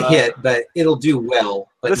 Not a hit, but it'll do well.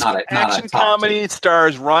 But this not a action top comedy two.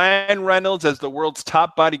 stars Ryan Reynolds as the world's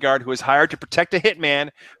top bodyguard who is hired to protect a hitman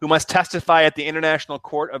who must testify at the International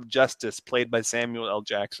Court of Justice, played by Samuel L.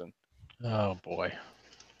 Jackson. Oh boy.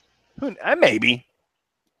 Maybe.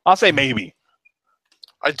 I'll say maybe.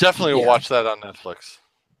 I definitely will watch that on Netflix.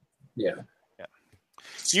 Yeah.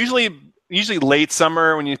 Usually late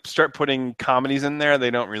summer when you start putting comedies in there, they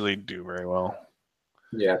don't really do very well.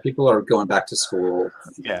 Yeah, people are going back to school.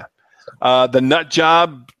 Yeah. The Nut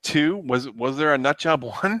Job 2, was there a Nut Job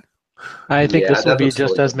 1? I think this will be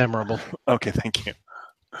just as memorable. Okay, thank you.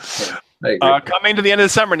 Yeah, coming to the end of the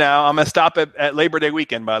summer now, I'm going to stop at Labor Day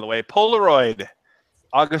weekend, by the way. Polaroid,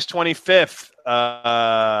 August 25th.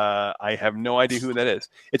 I have no idea who that is.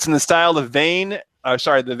 It's in the style of the vein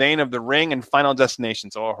of The Ring and Final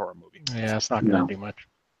Destination, so a horror movie. Yeah, it's not going to do much.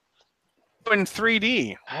 In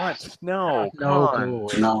 3D. What? No.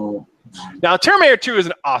 No. Now, Terminator 2 is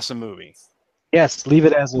an awesome movie. Yes, leave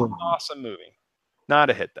it as a awesome movie. Not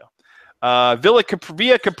a hit, though.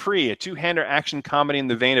 Via Capri, a two-hander action comedy in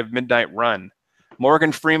the vein of Midnight Run.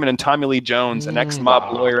 Morgan Freeman and Tommy Lee Jones, an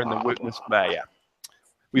ex-mob lawyer in the witness. Yeah.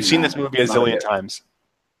 We've seen this movie a zillion times.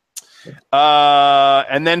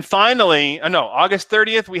 And then finally, August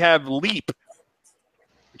 30th, we have Leap,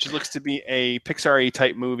 which looks to be a Pixar-y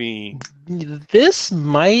type movie. This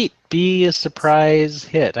might be a surprise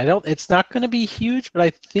hit. It's not going to be huge, but I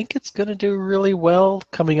think it's going to do really well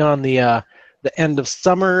coming on the end of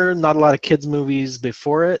summer. Not a lot of kids movies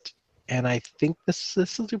before it, and I think this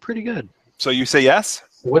will do pretty good. So you say yes?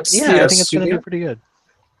 I think it's going to do pretty good.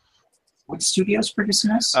 What studio's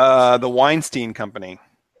producing this? The Weinstein Company.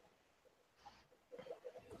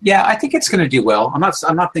 Yeah, I think it's going to do well. I'm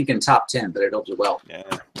not thinking top 10, but it'll do well.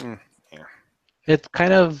 Yeah. It's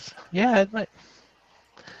kind of it might.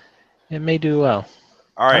 It may do well.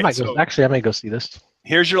 All right. I may go see this.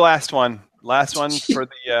 Here's your last one. Last one for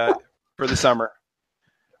the summer.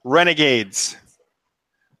 Renegades.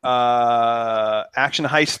 Action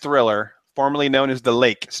heist thriller, formerly known as The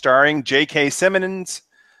Lake, starring J.K. Simmons.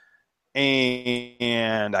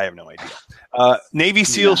 And I have no idea. Navy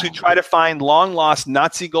SEALs who try to find long-lost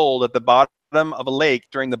Nazi gold at the bottom of a lake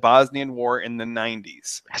during the Bosnian War in the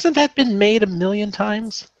 90s. Hasn't that been made 1,000,000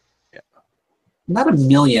 times? Yeah. Not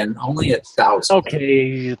 1,000,000, only 1,000.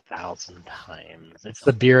 Okay, 1,000 times. It's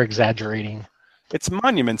the beer exaggerating. It's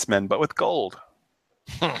Monuments Men, but with gold.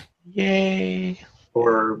 Yay.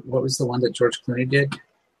 Or what was the one that George Clooney did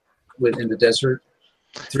in the desert?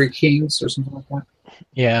 Three Kings or something like that?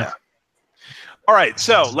 Yeah. All right,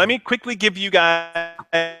 so let me quickly give you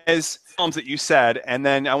guys films that you said, and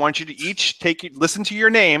then I want you to each listen to your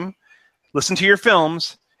name, listen to your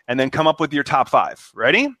films, and then come up with your top 5.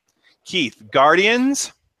 Ready? Keith,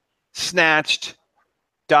 Guardians, Snatched,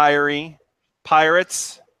 Diary,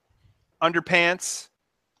 Pirates, Underpants,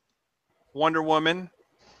 Wonder Woman,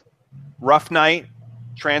 Rough Night,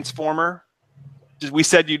 Transformer. We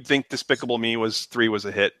said you'd think Despicable Me 3 was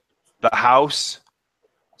a hit. The House,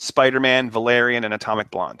 Spider-Man, Valerian, and Atomic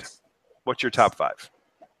Blonde. What's your top 5?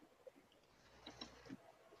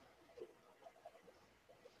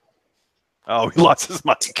 Oh, he lost his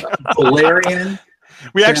mic. Valerian.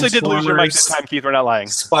 We actually did lose your mic this time, Keith. We're not lying.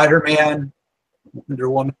 Spider-Man, Wonder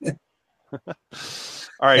Woman.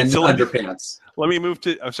 All right, And so underpants. let me move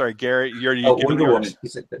to. I'm sorry, Gary. You already Oh, given Wonder yours. Woman. He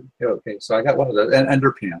said that. Okay, so I got one of those. And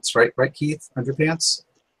underpants, right? Right, Keith? Underpants?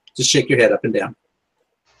 Just shake your head up and down.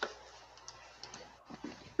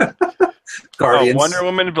 Guardians. Oh, Wonder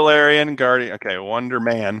Woman, Valerian, Guardian. Okay, Wonder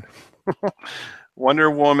Man,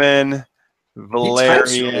 Wonder Woman,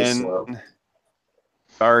 Valerian, really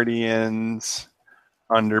Guardians,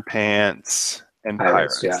 Underpants, and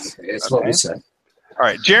Pirates. Yeah, okay. It's what we said. All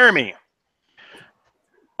right, Jeremy.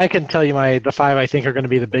 I can tell you the 5 I think are going to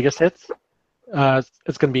be the biggest hits.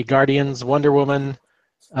 It's going to be Guardians, Wonder Woman,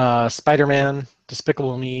 Spider-Man,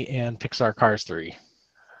 Despicable Me, and Pixar Cars 3.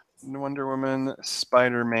 Wonder Woman,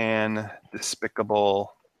 Spider-Man,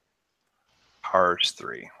 Despicable, Cars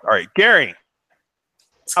 3. All right, Gary.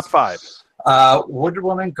 Top 5. Wonder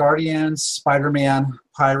Woman, Guardians, Spider-Man,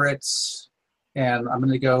 Pirates, and I'm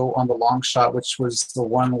going to go on the long shot, which was the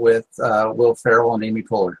one with Will Ferrell and Amy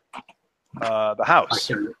Poehler. The House.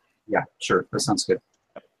 Yeah, sure. That sounds good.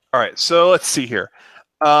 All right, so let's see here.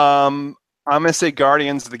 I'm going to say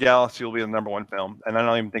Guardians of the Galaxy will be the number 1 film, and I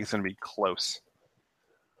don't even think it's going to be close.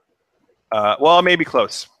 Well, it may be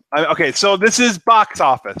close. Okay, so this is box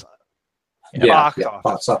office.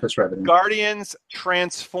 Box office revenue. Guardians,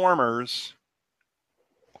 Transformers,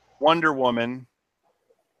 Wonder Woman,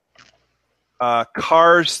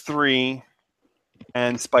 Cars 3,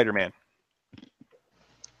 and Spider-Man.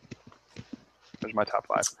 There's my top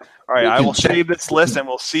 5. All right, I will save this list, and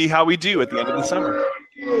we'll see how we do at the end of the summer.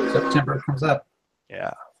 September comes up.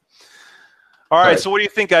 Yeah. All right, so what do you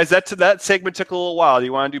think, guys? That segment took a little while. Do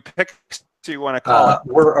you want to do picks? Do you want to call it?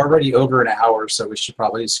 We're already over an hour, so we should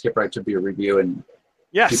probably skip right to beer review and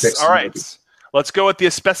yes. All right. Let's go with the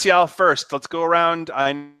Especial first. Let's go around.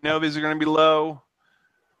 I know these are going to be low.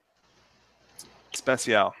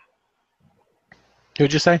 Especial.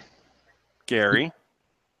 Who'd you say? Gary.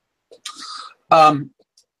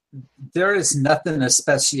 There is nothing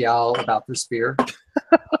especial about this beer.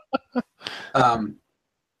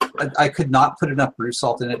 I could not put enough brew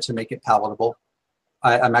salt in it to make it palatable.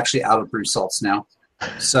 I'm actually out of brew salts now,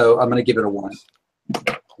 so I'm going to give it a 1.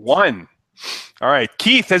 1. All right.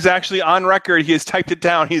 Keith is actually on record. He has typed it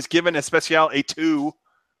down. He's given Especial a 2.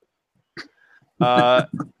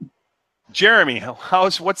 Jeremy,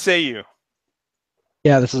 what say you?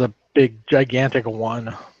 Yeah, this is a big, gigantic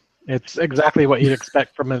 1. It's exactly what you'd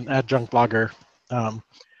expect from an adjunct lager.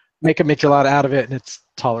 Make a michelada out of it, and it's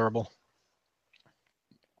tolerable.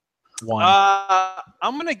 1.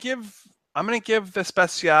 I'm gonna give the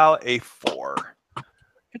Especial a 4.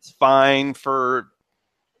 It's fine for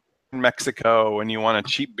Mexico when you want a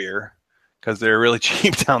cheap beer because they're really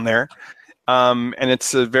cheap down there. And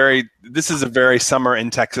this is a very summer in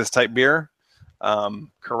Texas type beer.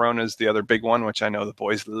 Corona is the other big one, which I know the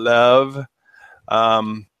boys love.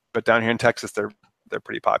 But down here in Texas, they're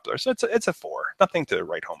pretty popular. So it's a 4. Nothing to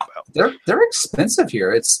write home about. They're expensive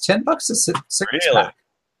here. It's $10 a six pack.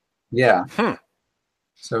 Yeah.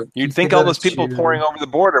 So you'd think all those people pouring over the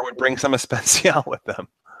border would bring some Especial with them.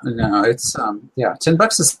 No, it's $10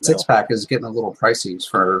 a six pack is getting a little pricey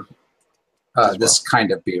for this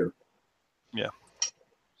kind of beer. Yeah.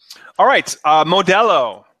 All right,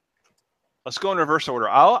 Modelo. Let's go in reverse order.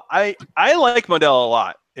 I like Modelo a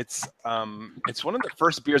lot. It's one of the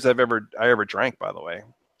first beers I ever drank, by the way.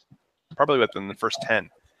 Probably within the first 10.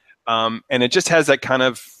 And it just has that kind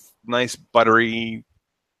of nice buttery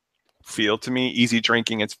feel to me. Easy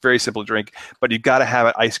drinking. It's very simple to drink, but you've got to have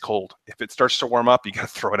it ice cold. If it starts to warm up, you got to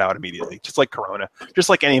throw it out immediately. Just like Corona, just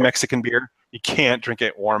like any Mexican beer, you can't drink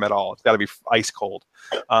it warm at all. It's got to be ice cold.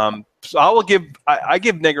 So I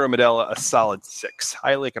give Negro Modelo a solid 6.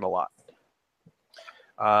 I like it a lot.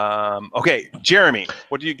 Okay, Jeremy,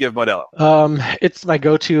 what do you give Modelo? It's my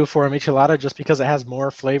go-to for a michelada just because it has more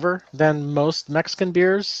flavor than most Mexican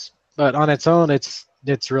beers. But on its own, it's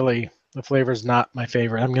really, the flavor's not my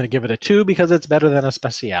favorite. I'm going to give it a 2 because it's better than a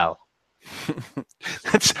Especial.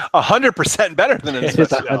 That's 100% better than an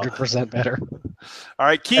Especial. It's 100% better. All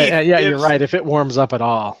right, Keith. You're right. If it warms up at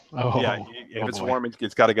all. If it's warm,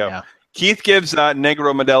 it's got to go. Yeah. Keith gives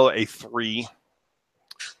Negro Modelo a 3,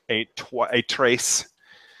 a trace.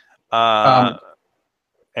 And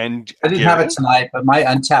I didn't have it tonight, but my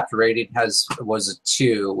Untapped rating was a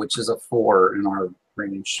 2, which is a 4 in our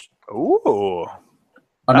range. Ooh,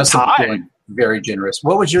 unless I'm feeling very generous.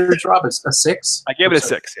 What was yours, Rob? A 6? I gave it a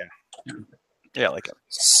 6. Yeah, I like it.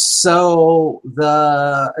 So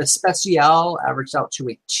the Especial averaged out to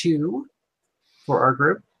a 2 for our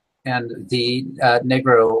group, and the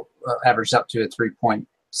Negro averaged out to a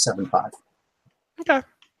 3.75. Okay.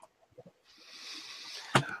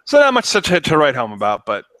 So not much to write home about,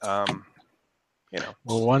 but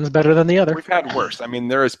Well, one's better than the other. We've had worse. I mean,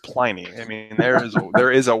 there is plenty. I mean,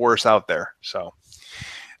 there is a worse out there. So,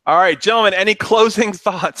 all right, gentlemen, any closing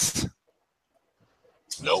thoughts?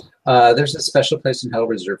 Nope. There's a special place in hell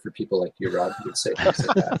reserved for people like you, Rob, who would say things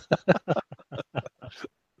like that.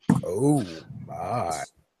 Oh my!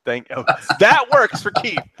 That works for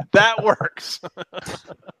Keith. That works.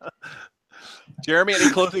 Jeremy, any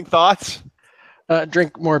closing thoughts?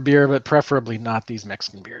 Drink more beer, but preferably not these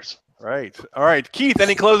Mexican beers. Right. All right, Keith,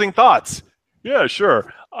 any closing thoughts? Yeah,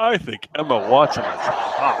 sure. I think Emma Watson is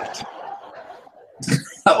hot.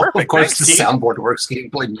 Of course, Thanks, the Keith. soundboard works.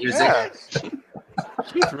 Gameplay music. Yeah.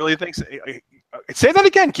 Keith really thinks. Say that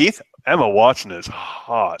again, Keith. Emma Watson is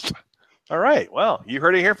hot. All right. Well, you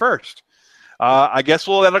heard it here first. I guess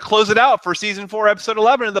that'll close it out for season 4, episode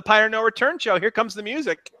 11 of the Pioneer No Return show. Here comes the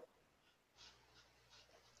music.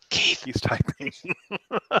 Keith's typing.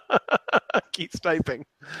 Keith's typing.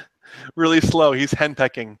 Really slow. He's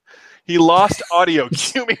henpecking. He lost audio.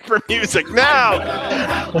 Cue me for music now.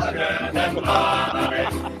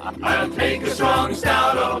 I'll take a strong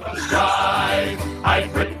stout over stride. I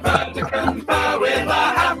prefer to confer with a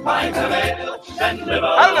half pint of ale than live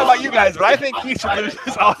I don't know about you guys, but I think he should lose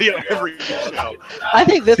his audio every show. I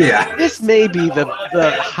think this may be the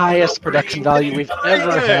highest production value we've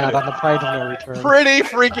ever had on the Pride of No Return. Pretty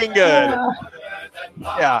freaking good.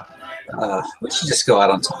 Yeah. We should just go out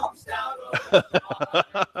on top.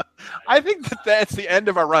 I think that's the end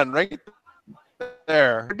of our run right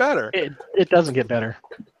there. Better. It doesn't get better.